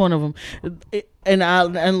single last one of them.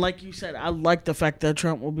 And like you said, I like the fact that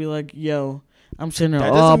Trump will be like, "Yo, I'm sending That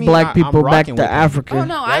all doesn't mean black I'm people back rocking to with him. Africa." Oh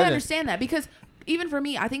no, I Rather- understand that, because even for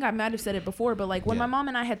me, I think I might have said it before, but like when Yeah. my mom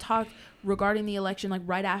and I had talked regarding the election, like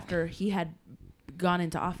right after he had gone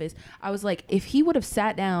into office, I was like, if he would have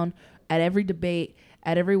sat down at every debate,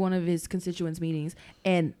 at every one of his constituents' meetings,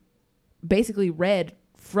 and basically read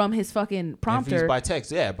from his fucking prompter. If he's by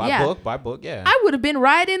text, by book, yeah. I would have been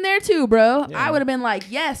right in there too, bro. Yeah. I would have been like,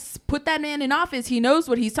 yes, put that man in office. He knows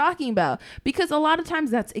what he's talking about. Because a lot of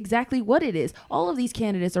times that's exactly what it is. All of these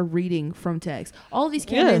candidates are reading from text. All of these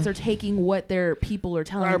candidates are taking what their people are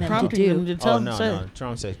telling them to do. No.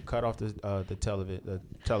 Trump said cut off the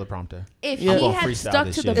teleprompter. If he had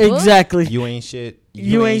stuck to the book. Exactly. You ain't shit.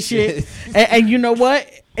 You ain't shit. and you know what?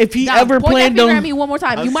 If he ever point planned that finger on at me one more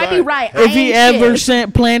time, you might sorry. be right. If he ever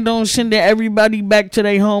planned on sending everybody back to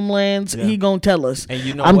their homelands, he gonna tell us. And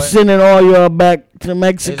you know I'm what? sending all y'all back to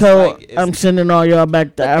Mexico. I'm sending all y'all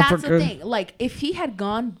back to Africa. That's the thing. Like, if he had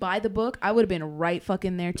gone by the book, I would have been right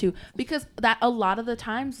fucking there too. Because that a lot of the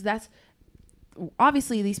times, that's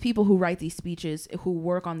obviously these people who write these speeches, who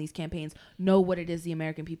work on these campaigns, know what it is the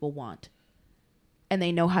American people want. And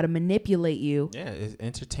they know how to manipulate you. Yeah, it's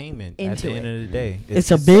entertainment into at the end of the day. It's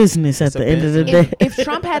a business at the end of the day. If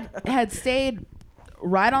Trump had stayed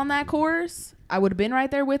right on that course, I would have been right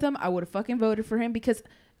there with him. I would have fucking voted for him because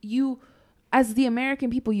you, as the American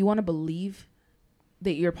people, you want to believe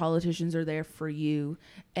that your politicians are there for you,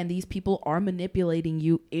 and these people are manipulating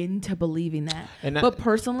you into believing that. But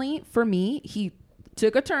personally, for me, he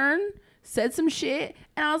took a turn, said some shit,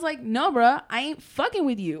 and I was like, no, bruh, I ain't fucking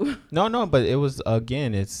with you. No, but it was,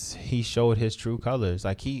 again, he showed his true colors.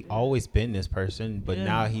 Like, he always been this person, but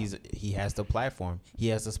now he has the platform. He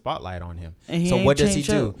has the spotlight on him. So what does he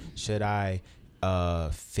do? Should I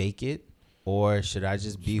fake it, or should I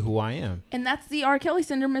just be who I am? And that's the R. Kelly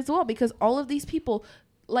syndrome as well, because all of these people,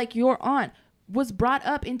 like your aunt, was brought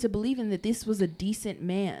up into believing that this was a decent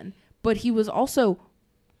man, but he was also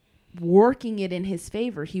working it in his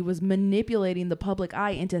favor. He was manipulating the public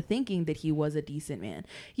eye into thinking that he was a decent man.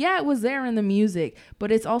 Yeah, it was there in the music, but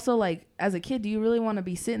it's also like, as a kid, do you really want to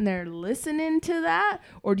be sitting there listening to that,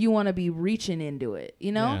 or do you want to be reaching into it,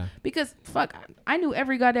 you know? Yeah. Because fuck, I knew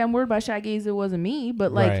every goddamn word by Shy Gaze. It wasn't me,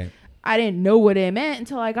 but like I didn't know what it meant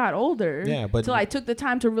until I got older. Yeah, but until I took the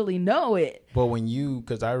time to really know it. But when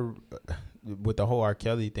because with the whole R.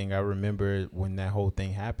 Kelly thing, I remember when that whole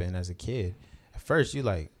thing happened as a kid. At first, you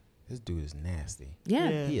like, this dude is nasty.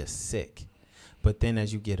 Yeah. He is sick. But then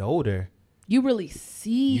as you get older, you really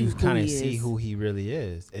see you kind of see who he really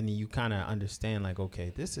is. And you kind of understand, like,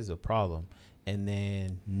 okay, this is a problem. And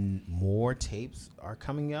then more tapes are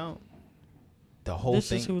coming out. The whole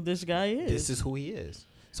thing. This is who this guy is. This is who he is.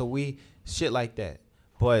 So shit like that.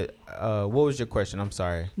 But what was your question? I'm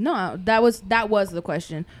sorry. No, that was the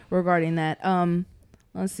question regarding that.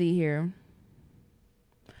 Let's see here.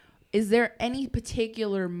 Is there any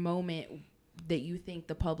particular moment that you think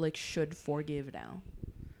the public should forgive now?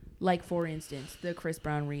 Like, for instance, the Chris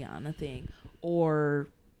Brown Rihanna thing, or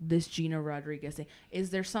this Gina Rodriguez thing.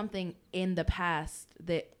 Is there something in the past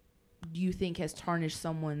that you think has tarnished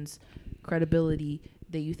someone's credibility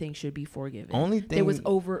that you think should be forgiven? Only thing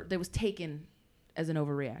that was taken as an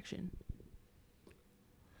overreaction.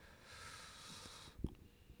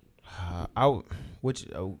 Go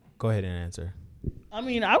ahead and answer. I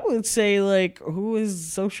mean, I would say, like, who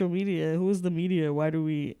is social media? Who is the media? Why do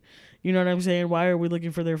we, you know what I'm saying? Why are we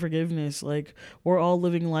looking for their forgiveness? Like, we're all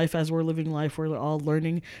living life as we're living life. We're all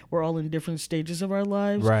learning. We're all in different stages of our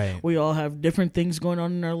lives. Right. We all have different things going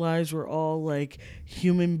on in our lives. We're all, like,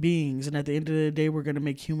 human beings. And at the end of the day, we're going to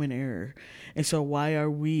make human error. And so why are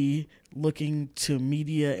we looking to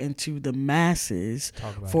media and to the masses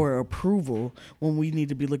for approval when we need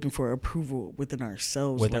to be looking for approval within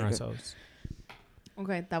ourselves?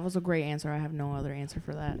 Okay, that was a great answer. I have no other answer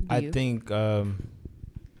for that. I think,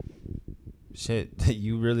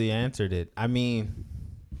 you really answered it. I mean,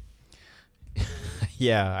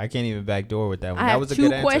 yeah, I can't even backdoor with that one. That was a good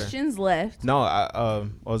answer. 2 questions left. No, I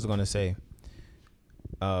was going to say,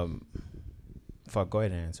 go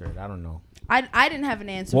ahead and answer it. I don't know. I didn't have an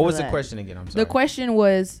answer. What was the question again? I'm sorry. The question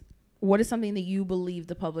was, what is something that you believe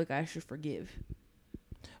the public eye should forgive?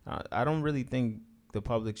 I don't really think the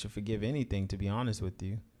public should forgive anything, to be honest with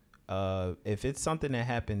you. If it's something that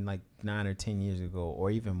happened like 9 or 10 years ago, or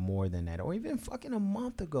even more than that, or even fucking a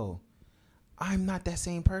month ago, I'm not that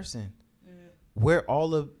same person. Yeah. We're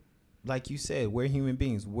all like you said, we're human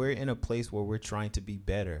beings. We're in a place where we're trying to be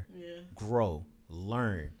better, grow,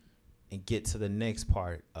 learn, and get to the next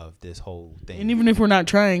part of this whole thing. And even if we're not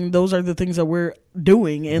trying, those are the things that we're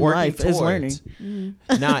doing in life, is learning.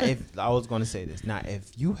 Now, if I was going to say this,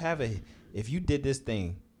 if you did this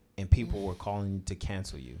thing and people were calling you to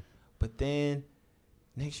cancel you, but then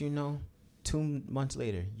next 2 months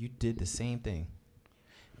later, you did the same thing.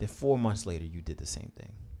 Then 4 months later, you did the same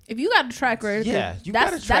thing. If you got a track record,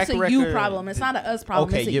 that's a you problem. It's not a us problem.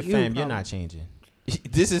 Okay, it's you're you fam. problem. You're not changing.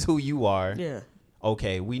 This is who you are. Yeah.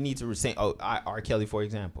 okay, we need to say, R. Kelly, for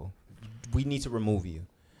example, we need to remove you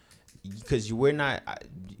because you're not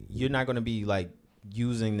going to be like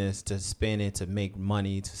using this to spin it to make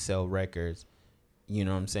money to sell records. You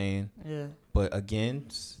know what I'm saying? Yeah. But again,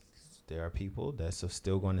 there are people that's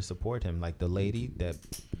still going to support him, like the lady that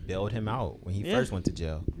bailed him out when he first went to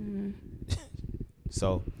jail.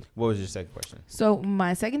 So, what was your second question? So,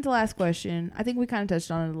 my second to last question, I think we kind of touched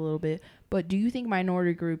on it a little bit, but do you think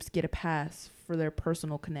minority groups get a pass for their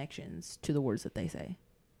personal connections to the words that they say?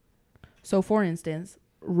 So, for instance,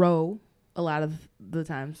 Ro, a lot of the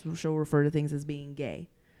times she'll refer to things as being gay.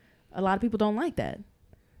 A lot of people don't like that.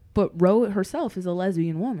 But Ro herself is a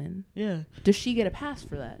lesbian woman. Yeah. Does she get a pass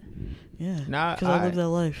for that? Yeah. Nah, because I live that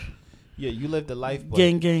life. Yeah, you live the life, but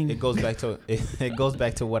gang. it goes back to it goes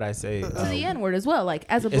back to what I say. To the N word as well. Like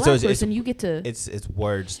as a black it's- person, you get to. It's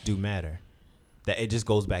words do matter. That it just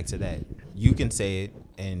goes back to that. You can say it,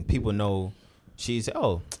 and people know. She's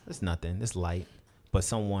it's nothing. It's light. But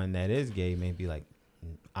someone that is gay may be like,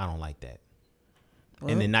 I don't like that.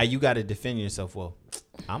 Well, And then now you got to defend yourself. Well,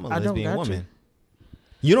 I'm a lesbian woman. to.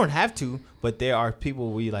 You don't have to, but there are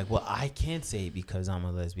people where you're like, well, I can't say it because I'm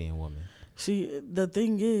a lesbian woman. See, the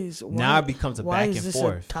thing is, Now it becomes a back and is this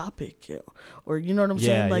forth. a topic? Or you know what I'm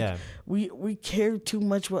saying? Like we care too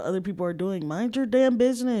much what other people are doing. Mind your damn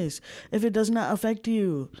business. If it does not affect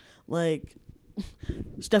you, like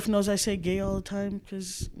Steph knows I say gay all the time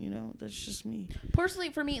because that's just me. Personally,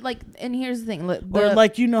 for me, like, and here's the thing. Or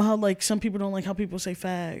like how like some people don't like how people say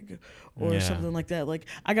fag or something like that. Like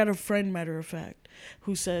I got a friend, matter of fact,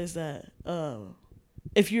 who says that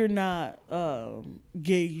if you're not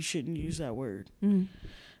gay, you shouldn't use that word. Shouldn't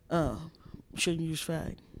use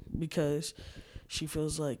fag because she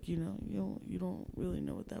feels like you don't really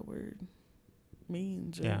know what that word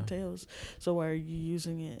means or entails. So why are you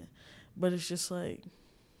using it? But it's just like,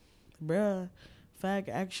 bruh, fag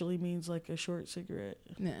actually means like a short cigarette.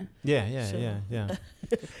 Yeah.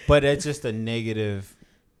 But it's just a negative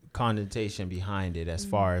connotation behind it as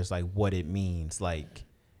far as like what it means. Like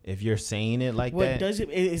if you're saying it like that.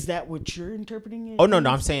 Is that what you're interpreting it? Oh no,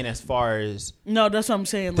 I'm saying as far as. No, that's what I'm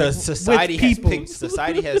saying. The like, society has picked.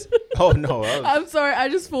 Society has. Oh no. I'm sorry. I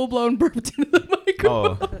just full blown burped into the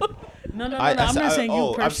microphone. Oh. No. I'm not saying you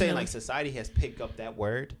personally. I'm saying like society has picked up that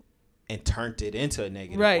word and turned it into a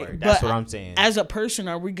negative right, word. That's what I'm saying. As a person,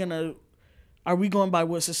 are we going by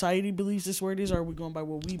what society believes this word is, or are we going by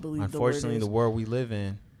what we believe the word is? Unfortunately, the world we live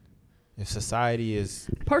in, if society is...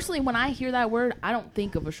 Personally, when I hear that word, I don't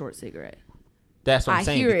think of a short cigarette. That's what I'm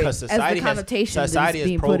saying. Hear because it society as the connotation society that it's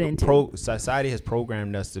being put into. Society has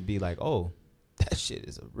programmed us to be like, oh, that shit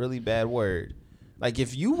is a really bad word. Like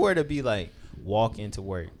if you were to be like, walk into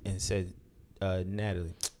work and said,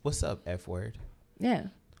 Natalie, what's up, F word? Yeah.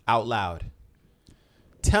 Out loud.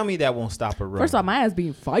 Tell me that won't stop a room. First off, my ass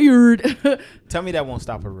being fired. Tell me that won't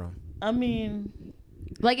stop a room. I mean,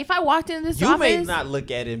 like if I walked into this you office, may not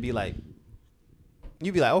look at it and be like,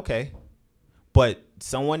 you'd be like, okay. But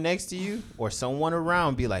someone next to you or someone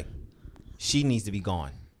around be like, she needs to be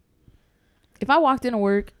gone. If I walked into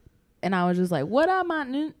work and I was just like, what up,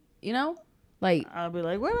 my, like, I'll be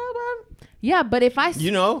like, what up, man? Yeah, but if I,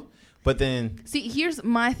 but then. See, here's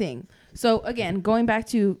my thing. So again, going back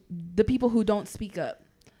to the people who don't speak up.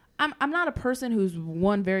 I'm not a person who's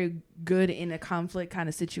very good in a conflict kind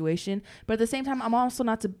of situation, but at the same time, I'm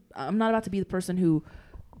not about to be the person who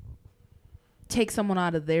takes someone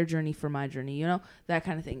out of their journey for my journey, that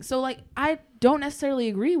kind of thing. So like, I don't necessarily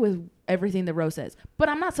agree with everything that Rose says, but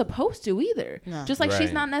I'm not supposed to either. No. Just like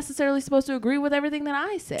she's not necessarily supposed to agree with everything that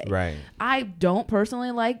I say. Right. I don't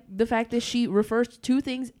personally like the fact that she refers to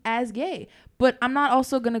things as gay, but I'm not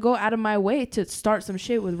also going to go out of my way to start some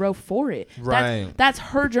shit with Ro for it. Right. That's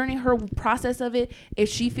her journey, her process of it. If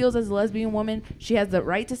she feels as a lesbian woman, she has the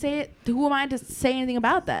right to say it. Who am I to say anything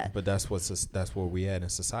about that? But that's where we at in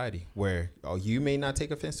society, where you may not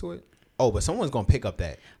take offense to it. Oh, but someone's going to pick up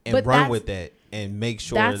that and run with that and make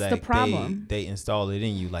sure that they install it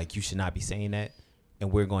in you. Like, you should not be saying that,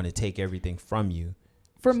 and we're going to take everything from you.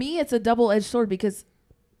 For me, it's a double-edged sword because,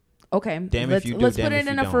 okay, let's put it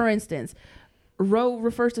in a for instance. Ro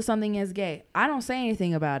refers to something as gay. I don't say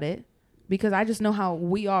anything about it because I just know how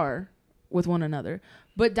we are with one another.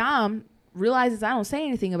 But Dom realizes I don't say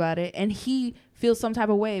anything about it, and he feels some type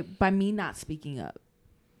of way by me not speaking up.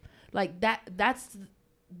 Like that's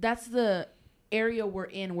the area we're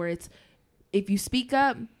in where it's, if you speak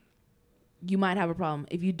up, you might have a problem.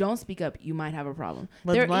 If you don't speak up, you might have a problem.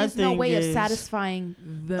 But there is no way of satisfying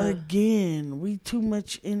the... Again, we too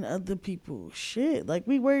much in other people's shit. Like,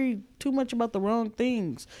 we worry too much about the wrong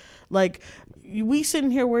things. Like, we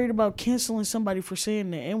sitting here worried about canceling somebody for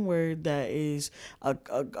saying the N-word that is a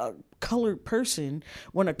colored person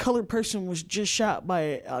when a colored person was just shot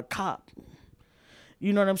by a cop.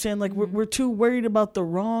 You know what I'm saying? Like, we're too worried about the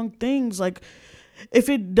wrong things. Like, if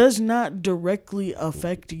it does not directly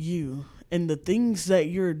affect you and the things that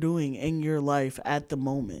you're doing in your life at the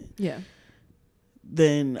moment,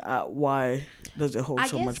 then why does it hold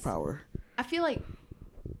so much power? I feel like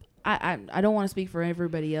I don't want to speak for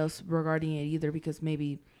everybody else regarding it either, because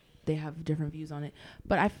maybe they have different views on it.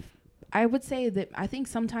 But I would say that I think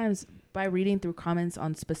sometimes by reading through comments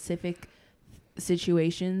on specific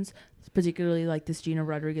situations, particularly like this Gina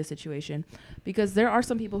Rodriguez situation, because there are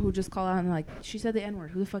some people who just call out and like, she said the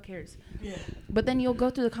N-word, who the fuck cares? Yeah. But then you'll go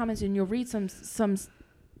through the comments and you'll read some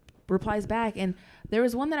replies back, and there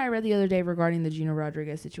was one that I read the other day regarding the Gina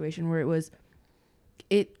Rodriguez situation where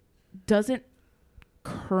it doesn't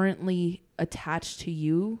currently attach to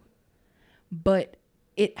you, but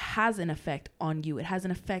it has an effect on you. It has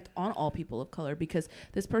an effect on all people of color, because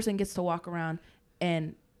this person gets to walk around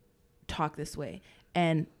and talk this way,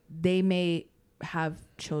 and they may have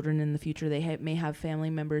children in the future. They may have family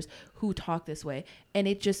members who talk this way, and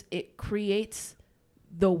it creates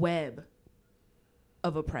the web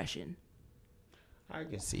of oppression. I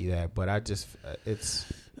can see that, but I just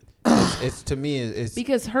it's to me it's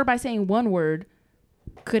because her by saying one word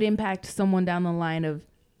could impact someone down the line of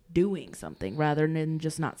doing something rather than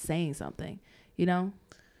just not saying something. You know?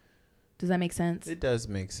 Does that make sense? It does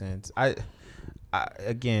make sense. I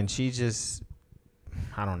again, she just,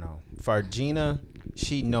 I don't know. For Gina,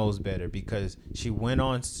 she knows better because she went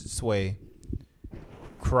on Sway,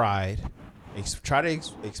 cried, tried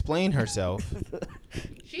to explain herself.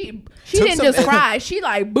 She didn't just cry. She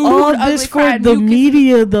like booed. All this for the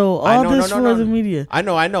media, though. All this for the media. I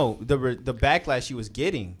know. The backlash she was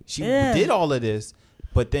getting. She did all of this,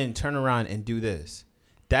 but then turn around and do this.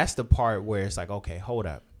 That's the part where it's like, okay, hold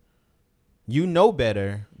up. You know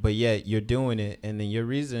better, but yet you're doing it, and then your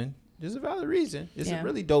reason is a valid reason. It's a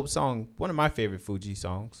really dope song. One of my favorite Fuji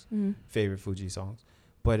songs.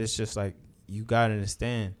 But it's just like, you gotta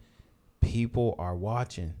understand, people are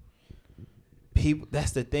watching. People,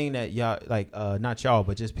 that's the thing that y'all, like, not y'all,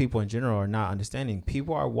 but just people in general are not understanding.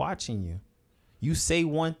 People are watching you. You say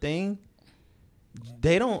one thing,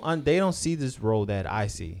 they don't see this role that I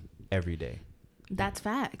see every day. That's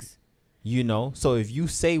facts. You know, so if you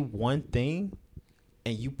say one thing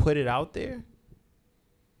and you put it out there,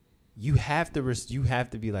 you have to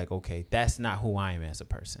be like, okay, that's not who I am as a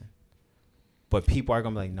person. But people are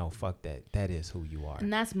gonna be like, no, fuck that. That is who you are.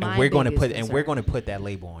 And that's my and we're gonna put that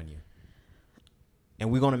label on you.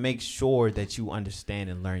 And we're gonna make sure that you understand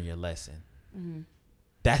and learn your lesson. Mm-hmm.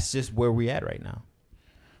 That's just where we're at right now.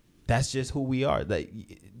 That's just who we are.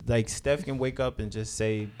 Like Steph can wake up and just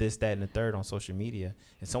say this, that, and the third on social media,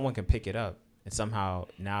 and someone can pick it up, and somehow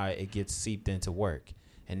now it gets seeped into work.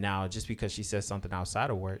 And now just because she says something outside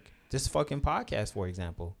of work, this fucking podcast, for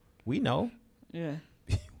example, we know. Yeah.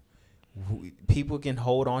 People can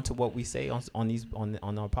hold on to what we say on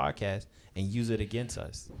our podcast and use it against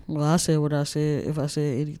us. Well, I said what I said. If I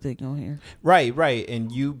said anything on here, right,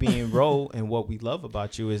 and you being Ro, and what we love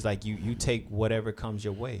about you is like you take whatever comes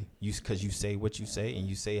your way, because you say what you say and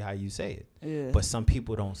you say how you say it. Yeah. But some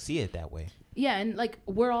people don't see it that way. Yeah, and like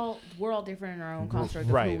we're all different in our own construct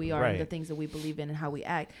of who we are and the things that we believe in and how we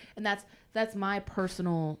act, and that's my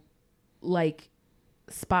personal like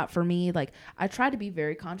spot for me. Like, I try to be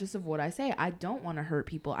very conscious of what I say. I don't want to hurt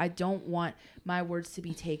people. I don't want my words to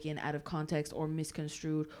be taken out of context or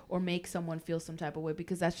misconstrued or make someone feel some type of way,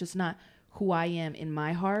 because that's just not who I am in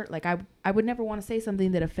my heart. Like, I would never want to say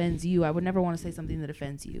something that offends you. I would never want to say something that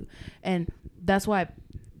offends you. And that's why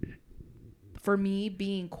for me,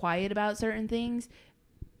 being quiet about certain things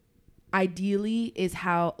ideally is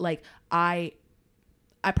how like I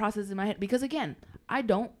process in my head, because again, I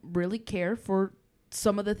don't really care for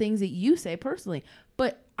some of the things that you say personally,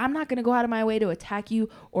 but I'm not going to go out of my way to attack you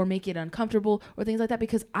or make it uncomfortable or things like that,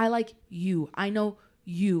 because I like you. I know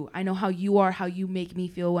you. I know how you are, how you make me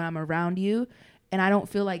feel when I'm around you. And I don't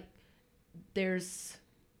feel like there's,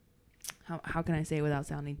 how can I say it without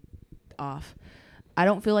sounding off? I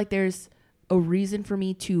don't feel like there's a reason for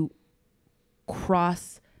me to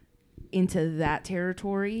cross into that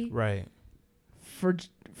territory. Right.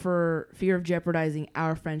 For fear of jeopardizing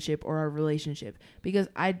our friendship or our relationship, because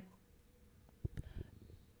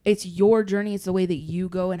it's your journey. It's the way that you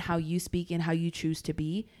go and how you speak and how you choose to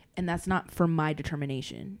be. And that's not for my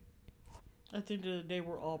determination. At the end of the day,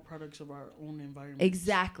 we're all products of our own environment.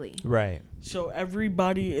 Exactly. Right. So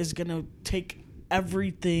everybody is going to take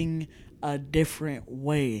everything a different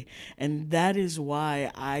way. And that is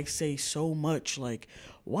why I say so much like,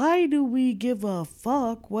 why do we give a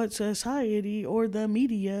fuck what society or the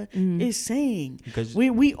media is saying? Because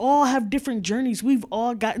we all have different journeys. We've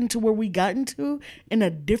all gotten to where we gotten to in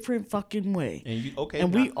a different fucking way. and you okay?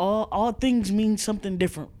 And now, we all things mean something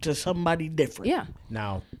different to somebody different. Yeah.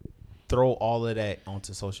 now throw all of that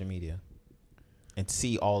onto social media and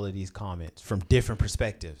see all of these comments from different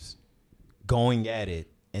perspectives, going at it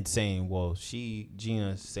and saying, "Well,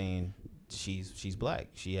 Gina's saying she's black.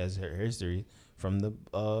 She has her history from the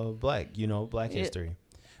black history."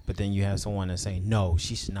 But then you have someone that's saying, "No,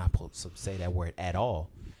 she should not say that word at all."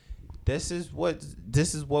 This is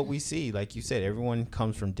what we see. Like you said, everyone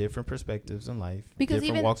comes from different perspectives in life, Because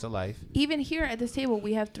different even- walks of life. Even here at this table,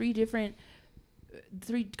 we have three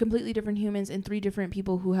completely different humans and three different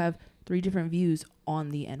people who have three different views on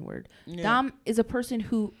the N-word. Yeah. Dom is a person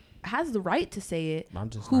who has the right to say it. I'm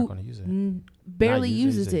just who not going to use it. Barely Not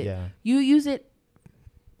uses it. Yeah, You use it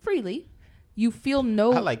freely. You feel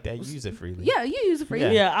no. I like that. Use it freely. Yeah, you use it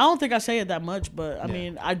freely. Yeah, I don't think I say it that much, but I Yeah.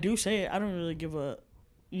 mean, I do say it. I don't really give a,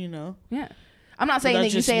 Yeah. I'm not saying that's that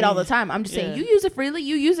you just say it all me. the time. I'm just saying Yeah. you use it freely.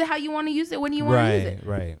 You use it how you want to use it when you want to use it.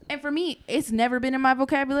 Right. And for me, it's never been in my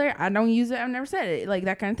vocabulary. I don't use it. I've never said it, like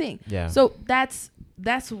that kind of thing. Yeah. So that's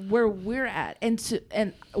where we're at,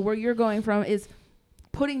 and where you're going from is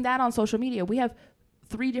putting that on social media. We have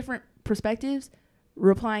three different perspectives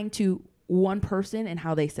replying to one person and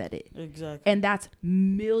how they said it, exactly. and that's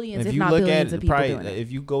millions, If if you not look billions, at of people probably, doing it. if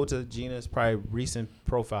you go to Gina's probably recent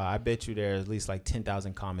profile, I bet you there are at least like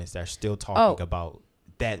 10,000 comments that are still talking about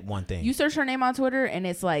that one thing. You search her name on Twitter, and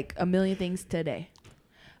it's like a million things today.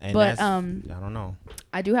 And but, that's, I don't know.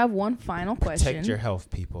 I do have one final question. Protect your health,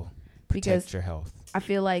 people. Protect Because your health. I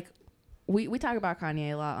feel like we talk about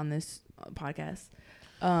Kanye a lot on this podcast.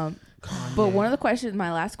 But one of the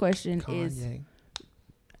my last question is, Kanye.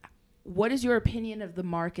 what is your opinion of the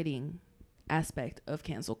marketing aspect of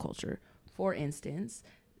cancel culture? For instance,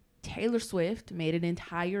 Taylor Swift made an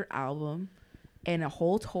entire album and a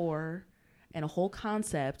whole tour and a whole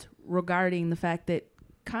concept regarding the fact that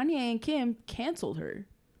Kanye and Kim canceled her.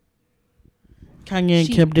 Kanye and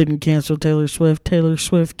She- Kim didn't cancel Taylor Swift. Taylor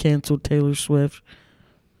Swift canceled Taylor Swift.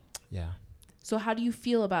 Yeah. So how do you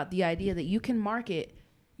feel about the idea that you can market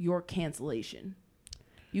your cancellation?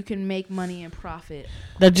 You can make money and profit.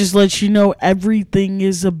 That just lets you know everything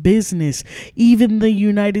is a business. Even the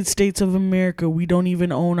United States of America, we don't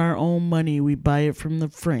even own our own money. We buy it from the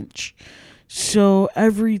French. So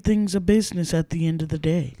everything's a business at the end of the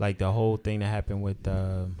day. Like the whole thing that happened with,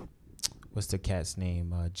 what's the cat's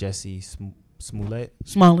name? Jesse Smollett?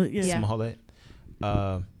 Smollett, yeah. Yeah. Smollett.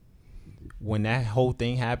 When that whole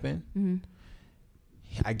thing happened, Mm-hmm.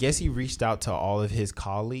 I guess he reached out to all of his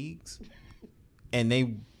colleagues and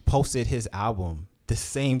they posted his album the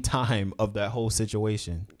same time of that whole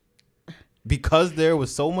situation. Because there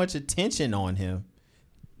was so much attention on him,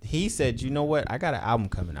 he said, "You know what? I got an album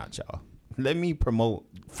coming out, y'all. Let me promote.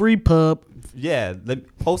 Free pub. Yeah,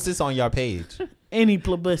 post this on your page." Any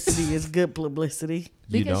publicity is good publicity.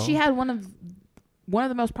 Because she had one of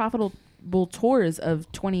the most profitable tours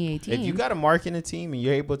of 2018. If you got a marketing team and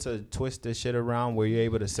you're able to twist this shit around where you're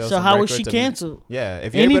able to sell So some how was records she to- canceled? Yeah,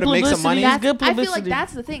 if you're Any able to make some publicity money, is That's- good I feel like publicity.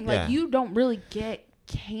 that's the thing. Like Yeah. you don't really get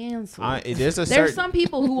canceled. there's a There's certain. some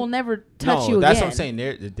people who will never touch you No, again. that's what I'm saying.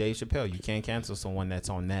 There, Dave Chappelle, you can't cancel someone that's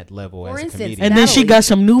on that level For as a instance, comedian. And then she Natalie. got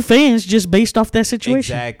some new fans just based off that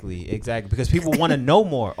situation. Exactly, because people want to know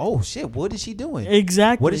more. Oh shit, what is she doing?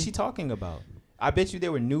 Exactly. What is she talking about? I bet you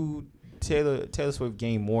there were new Taylor Swift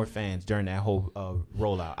gained more fans during that whole album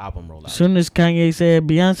rollout. As soon as Kanye said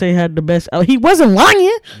Beyonce had the best, he wasn't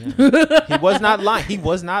lying. Yeah. He was not lying. He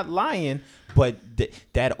was not lying, but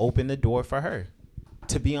that opened the door for her.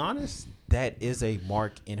 To be honest, that is a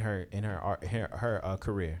mark in her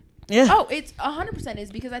career. Yeah. Oh, it's 100%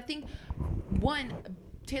 is because I think one,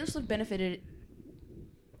 Taylor Swift benefited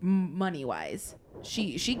money wise.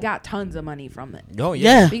 She got tons of money from it. Oh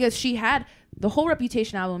Yeah. Because she had the whole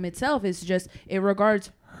Reputation album itself is just it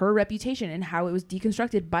regards her reputation and how it was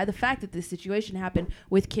deconstructed by the fact that this situation happened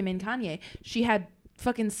with Kim and Kanye. She had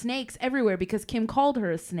fucking snakes everywhere because Kim called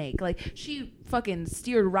her a snake. Like she fucking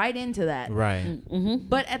steered right into that. Right.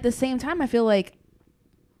 But at the same time, I feel like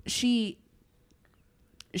she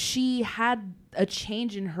had a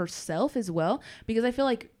change in herself as well, because I feel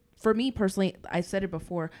like for me personally, I said it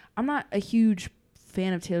before, I'm not a huge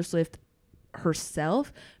fan of Taylor Swift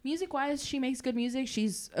herself. Music wise, she makes good music.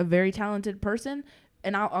 She's a very talented person,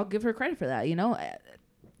 and I'll give her credit for that. You know,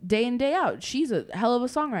 day in, day out, she's a hell of a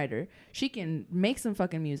songwriter. She can make some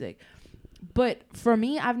fucking music. But for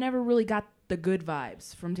me, I've never really got the good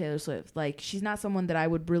vibes from Taylor Swift. Like, she's not someone that I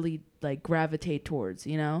would really like gravitate towards,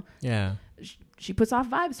 you know? Yeah. She puts off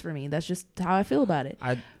vibes for me. That's just how I feel about it.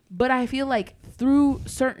 But I feel like through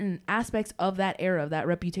certain aspects of that era, that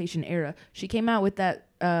Reputation era, she came out with that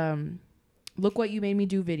Look What You Made Me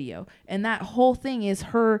Do video. And that whole thing is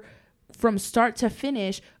her from start to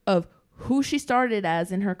finish of who she started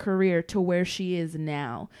as in her career to where she is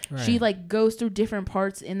now. Right. She like goes through different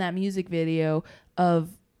parts in that music video of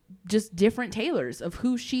just different Taylors of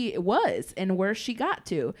who she was and where she got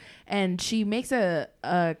to. And she makes a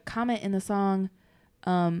comment in the song,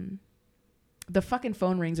 the fucking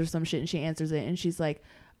phone rings or some shit, and she answers it, and she's like,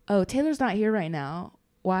 oh, Taylor's not here right now.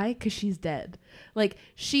 Why? Because she's dead. Like,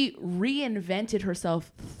 she reinvented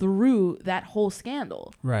herself through that whole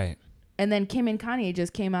scandal. Right. And then Kim and Kanye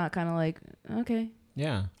just came out kind of like, okay.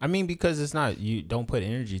 Yeah. I mean, because it's not, you don't put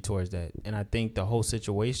energy towards that. And I think the whole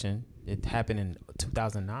situation, it happened in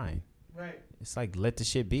 2009. Right. It's like, let the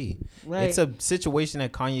shit be. Right. It's a situation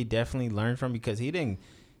that Kanye definitely learned from, because he didn't,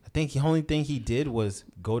 I think the only thing he did was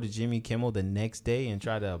go to Jimmy Kimmel the next day and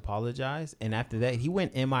try to apologize. And after that, he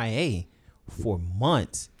went MIA for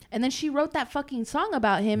months. And then she wrote that fucking song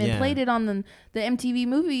about him and played it on the MTV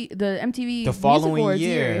movie, the MTV the following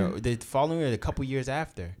year, the following year, a couple years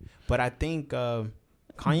after. But I think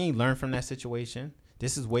Kanye learned from that situation.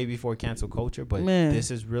 This is way before cancel culture, but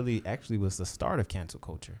this is really actually was the start of cancel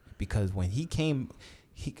culture, because when he came,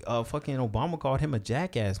 fucking Obama called him a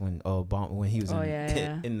jackass when he was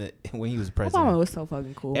when he was president. Obama was so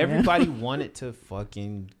fucking cool. Everybody wanted to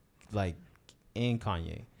fucking like in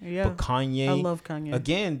Kanye. Yeah. But Kanye, I love Kanye.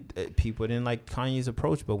 Again, people didn't like Kanye's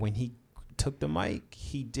approach, but when he took the mic,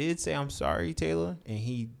 he did say, I'm sorry, Taylor. And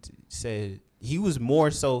he said he was more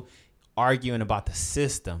so arguing about the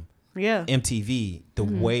system. Yeah. MTV, the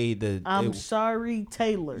way I'm sorry,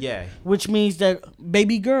 Taylor. Yeah. Which means that,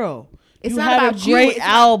 baby girl, it's you not had about a great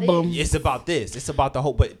album. It's about this. It's about the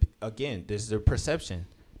whole, but again, there's the perception.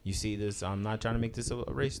 You see this, I'm not trying to make this a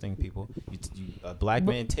race thing, people. A black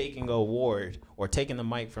man taking an award or taking the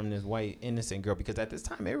mic from this white innocent girl, because at this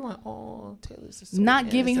time, everyone, Taylor's so not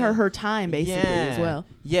innocent. giving her time, basically, as well.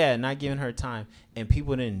 Yeah, not giving her time. And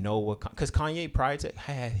people didn't know what, because Kanye prior to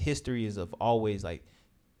had histories of always like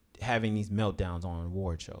having these meltdowns on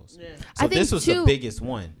award shows. Yeah. So this was the biggest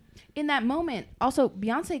one. In that moment, also,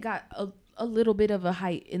 Beyonce got a little bit of a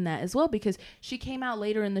height in that as well, because she came out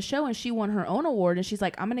later in the show and she won her own award, and she's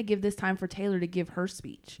like, I'm gonna give this time for Taylor to give her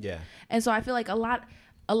speech. Yeah. And so I feel like a lot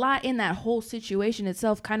in that whole situation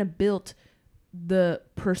itself kind of built the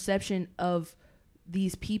perception of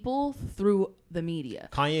these people through the media.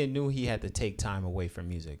 Kanye knew he had to take time away from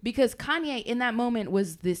music, because Kanye in that moment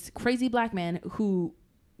was this crazy black man who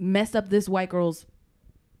messed up this white girl's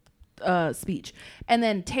speech, and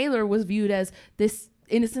then Taylor was viewed as this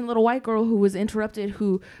innocent little white girl who was interrupted,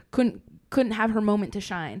 who couldn't have her moment to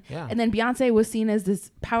shine. Yeah. And then Beyonce was seen as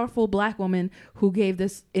this powerful black woman who gave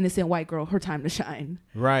this innocent white girl her time to shine.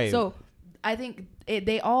 Right. So I think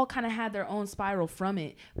they all kind of had their own spiral from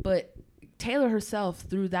it. But Taylor herself,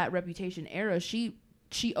 through that Reputation era, she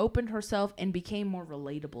opened herself and became more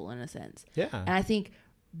relatable in a sense. Yeah. And I think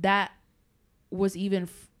that was even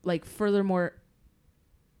furthermore,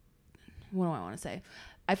 what do I want to say?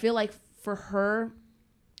 I feel like for her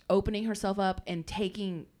opening herself up and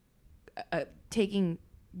taking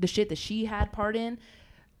the shit that she had part in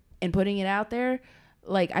and putting it out there,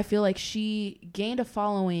 like, I feel like she gained a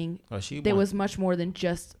following that was much more than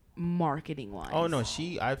just marketing wise. Oh no,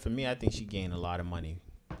 for me, I think she gained a lot of money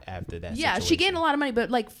after that. Yeah, situation. She gained a lot of money,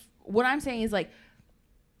 but like, what I'm saying is, like,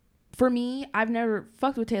 for me, I've never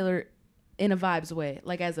fucked with Taylor in a vibes way,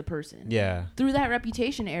 like as a person. Yeah. Through that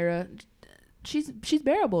Reputation era, she's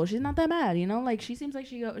bearable. She's not that bad, you know? Like, she seems like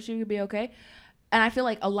she could be okay. And I feel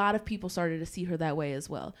like a lot of people started to see her that way as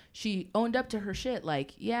well. She owned up to her shit.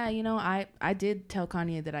 Like, yeah, you know, I did tell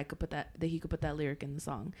Kanye that he could put that lyric in the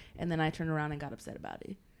song, and then I turned around and got upset about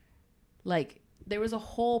it. Like, there was a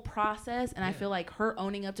whole process, and I feel like her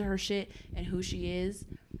owning up to her shit and who she is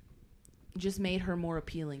just made her more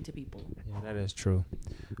appealing to people. Yeah, that is true.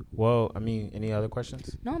 Well, I mean, any other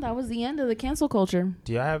questions? No, that was the end of the cancel culture.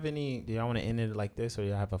 Do y'all want to end it like this, or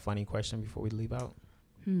y'all have a funny question before we leave out?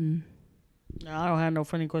 No, I don't have no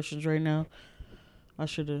funny questions right now. I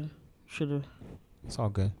should have. It's all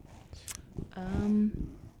good. I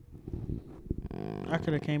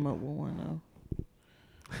could have came up with one though.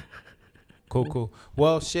 Cool.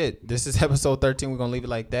 Well, shit. This is episode 13. We're gonna leave it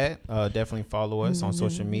like that. Definitely follow us on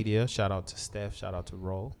social media. Shout out to Steph. Shout out to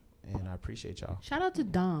Roll. and I appreciate y'all. Shout out to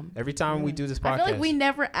Dom. Every time we do this podcast, I feel like we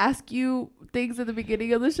never ask you things at the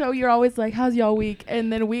beginning of the show. You're always like, how's y'all week?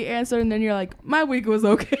 And then we answer, and then you're like, my week was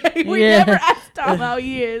okay. We Yeah. never asked Dom how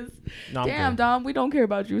he is. No, I'm Damn, good. Dom, we don't care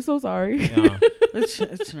about you. So sorry. No.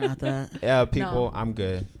 It's not that. Yeah, people, No. I'm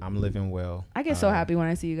good. I'm living well. I get so happy when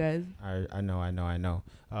I see you guys. I know.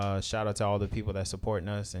 Shout out to all the people that supporting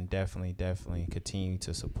us, and definitely continue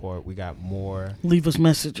to support. We got more. Leave us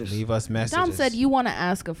messages. Leave us messages. Dom said you want to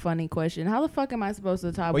ask a funny question. How the fuck am I supposed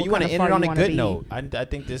to talk? Well, you want to end it on a good note. I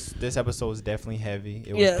think this episode is definitely heavy.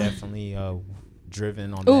 It was definitely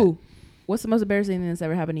driven on Ooh, what's the most embarrassing thing that's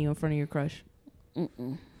ever happened to you in front of your crush?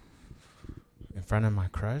 Mm-mm. in front of my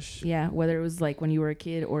crush. Yeah, whether it was like when you were a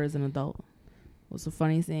kid or as an adult. What's the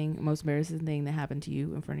funniest thing, most embarrassing thing that happened to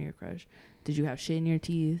you in front of your crush? Did you have shit in your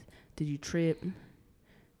teeth? Did you trip?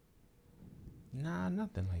 Nah,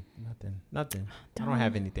 nothing. I don't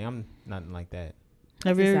have anything. I'm nothing like that.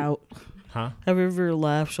 Have This you out. Huh? have you ever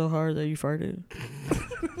laughed so hard that you farted?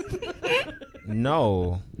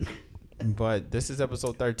 No. But this is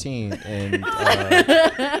episode 13, and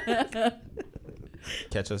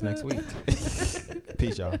catch us next week.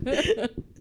 Peace, y'all.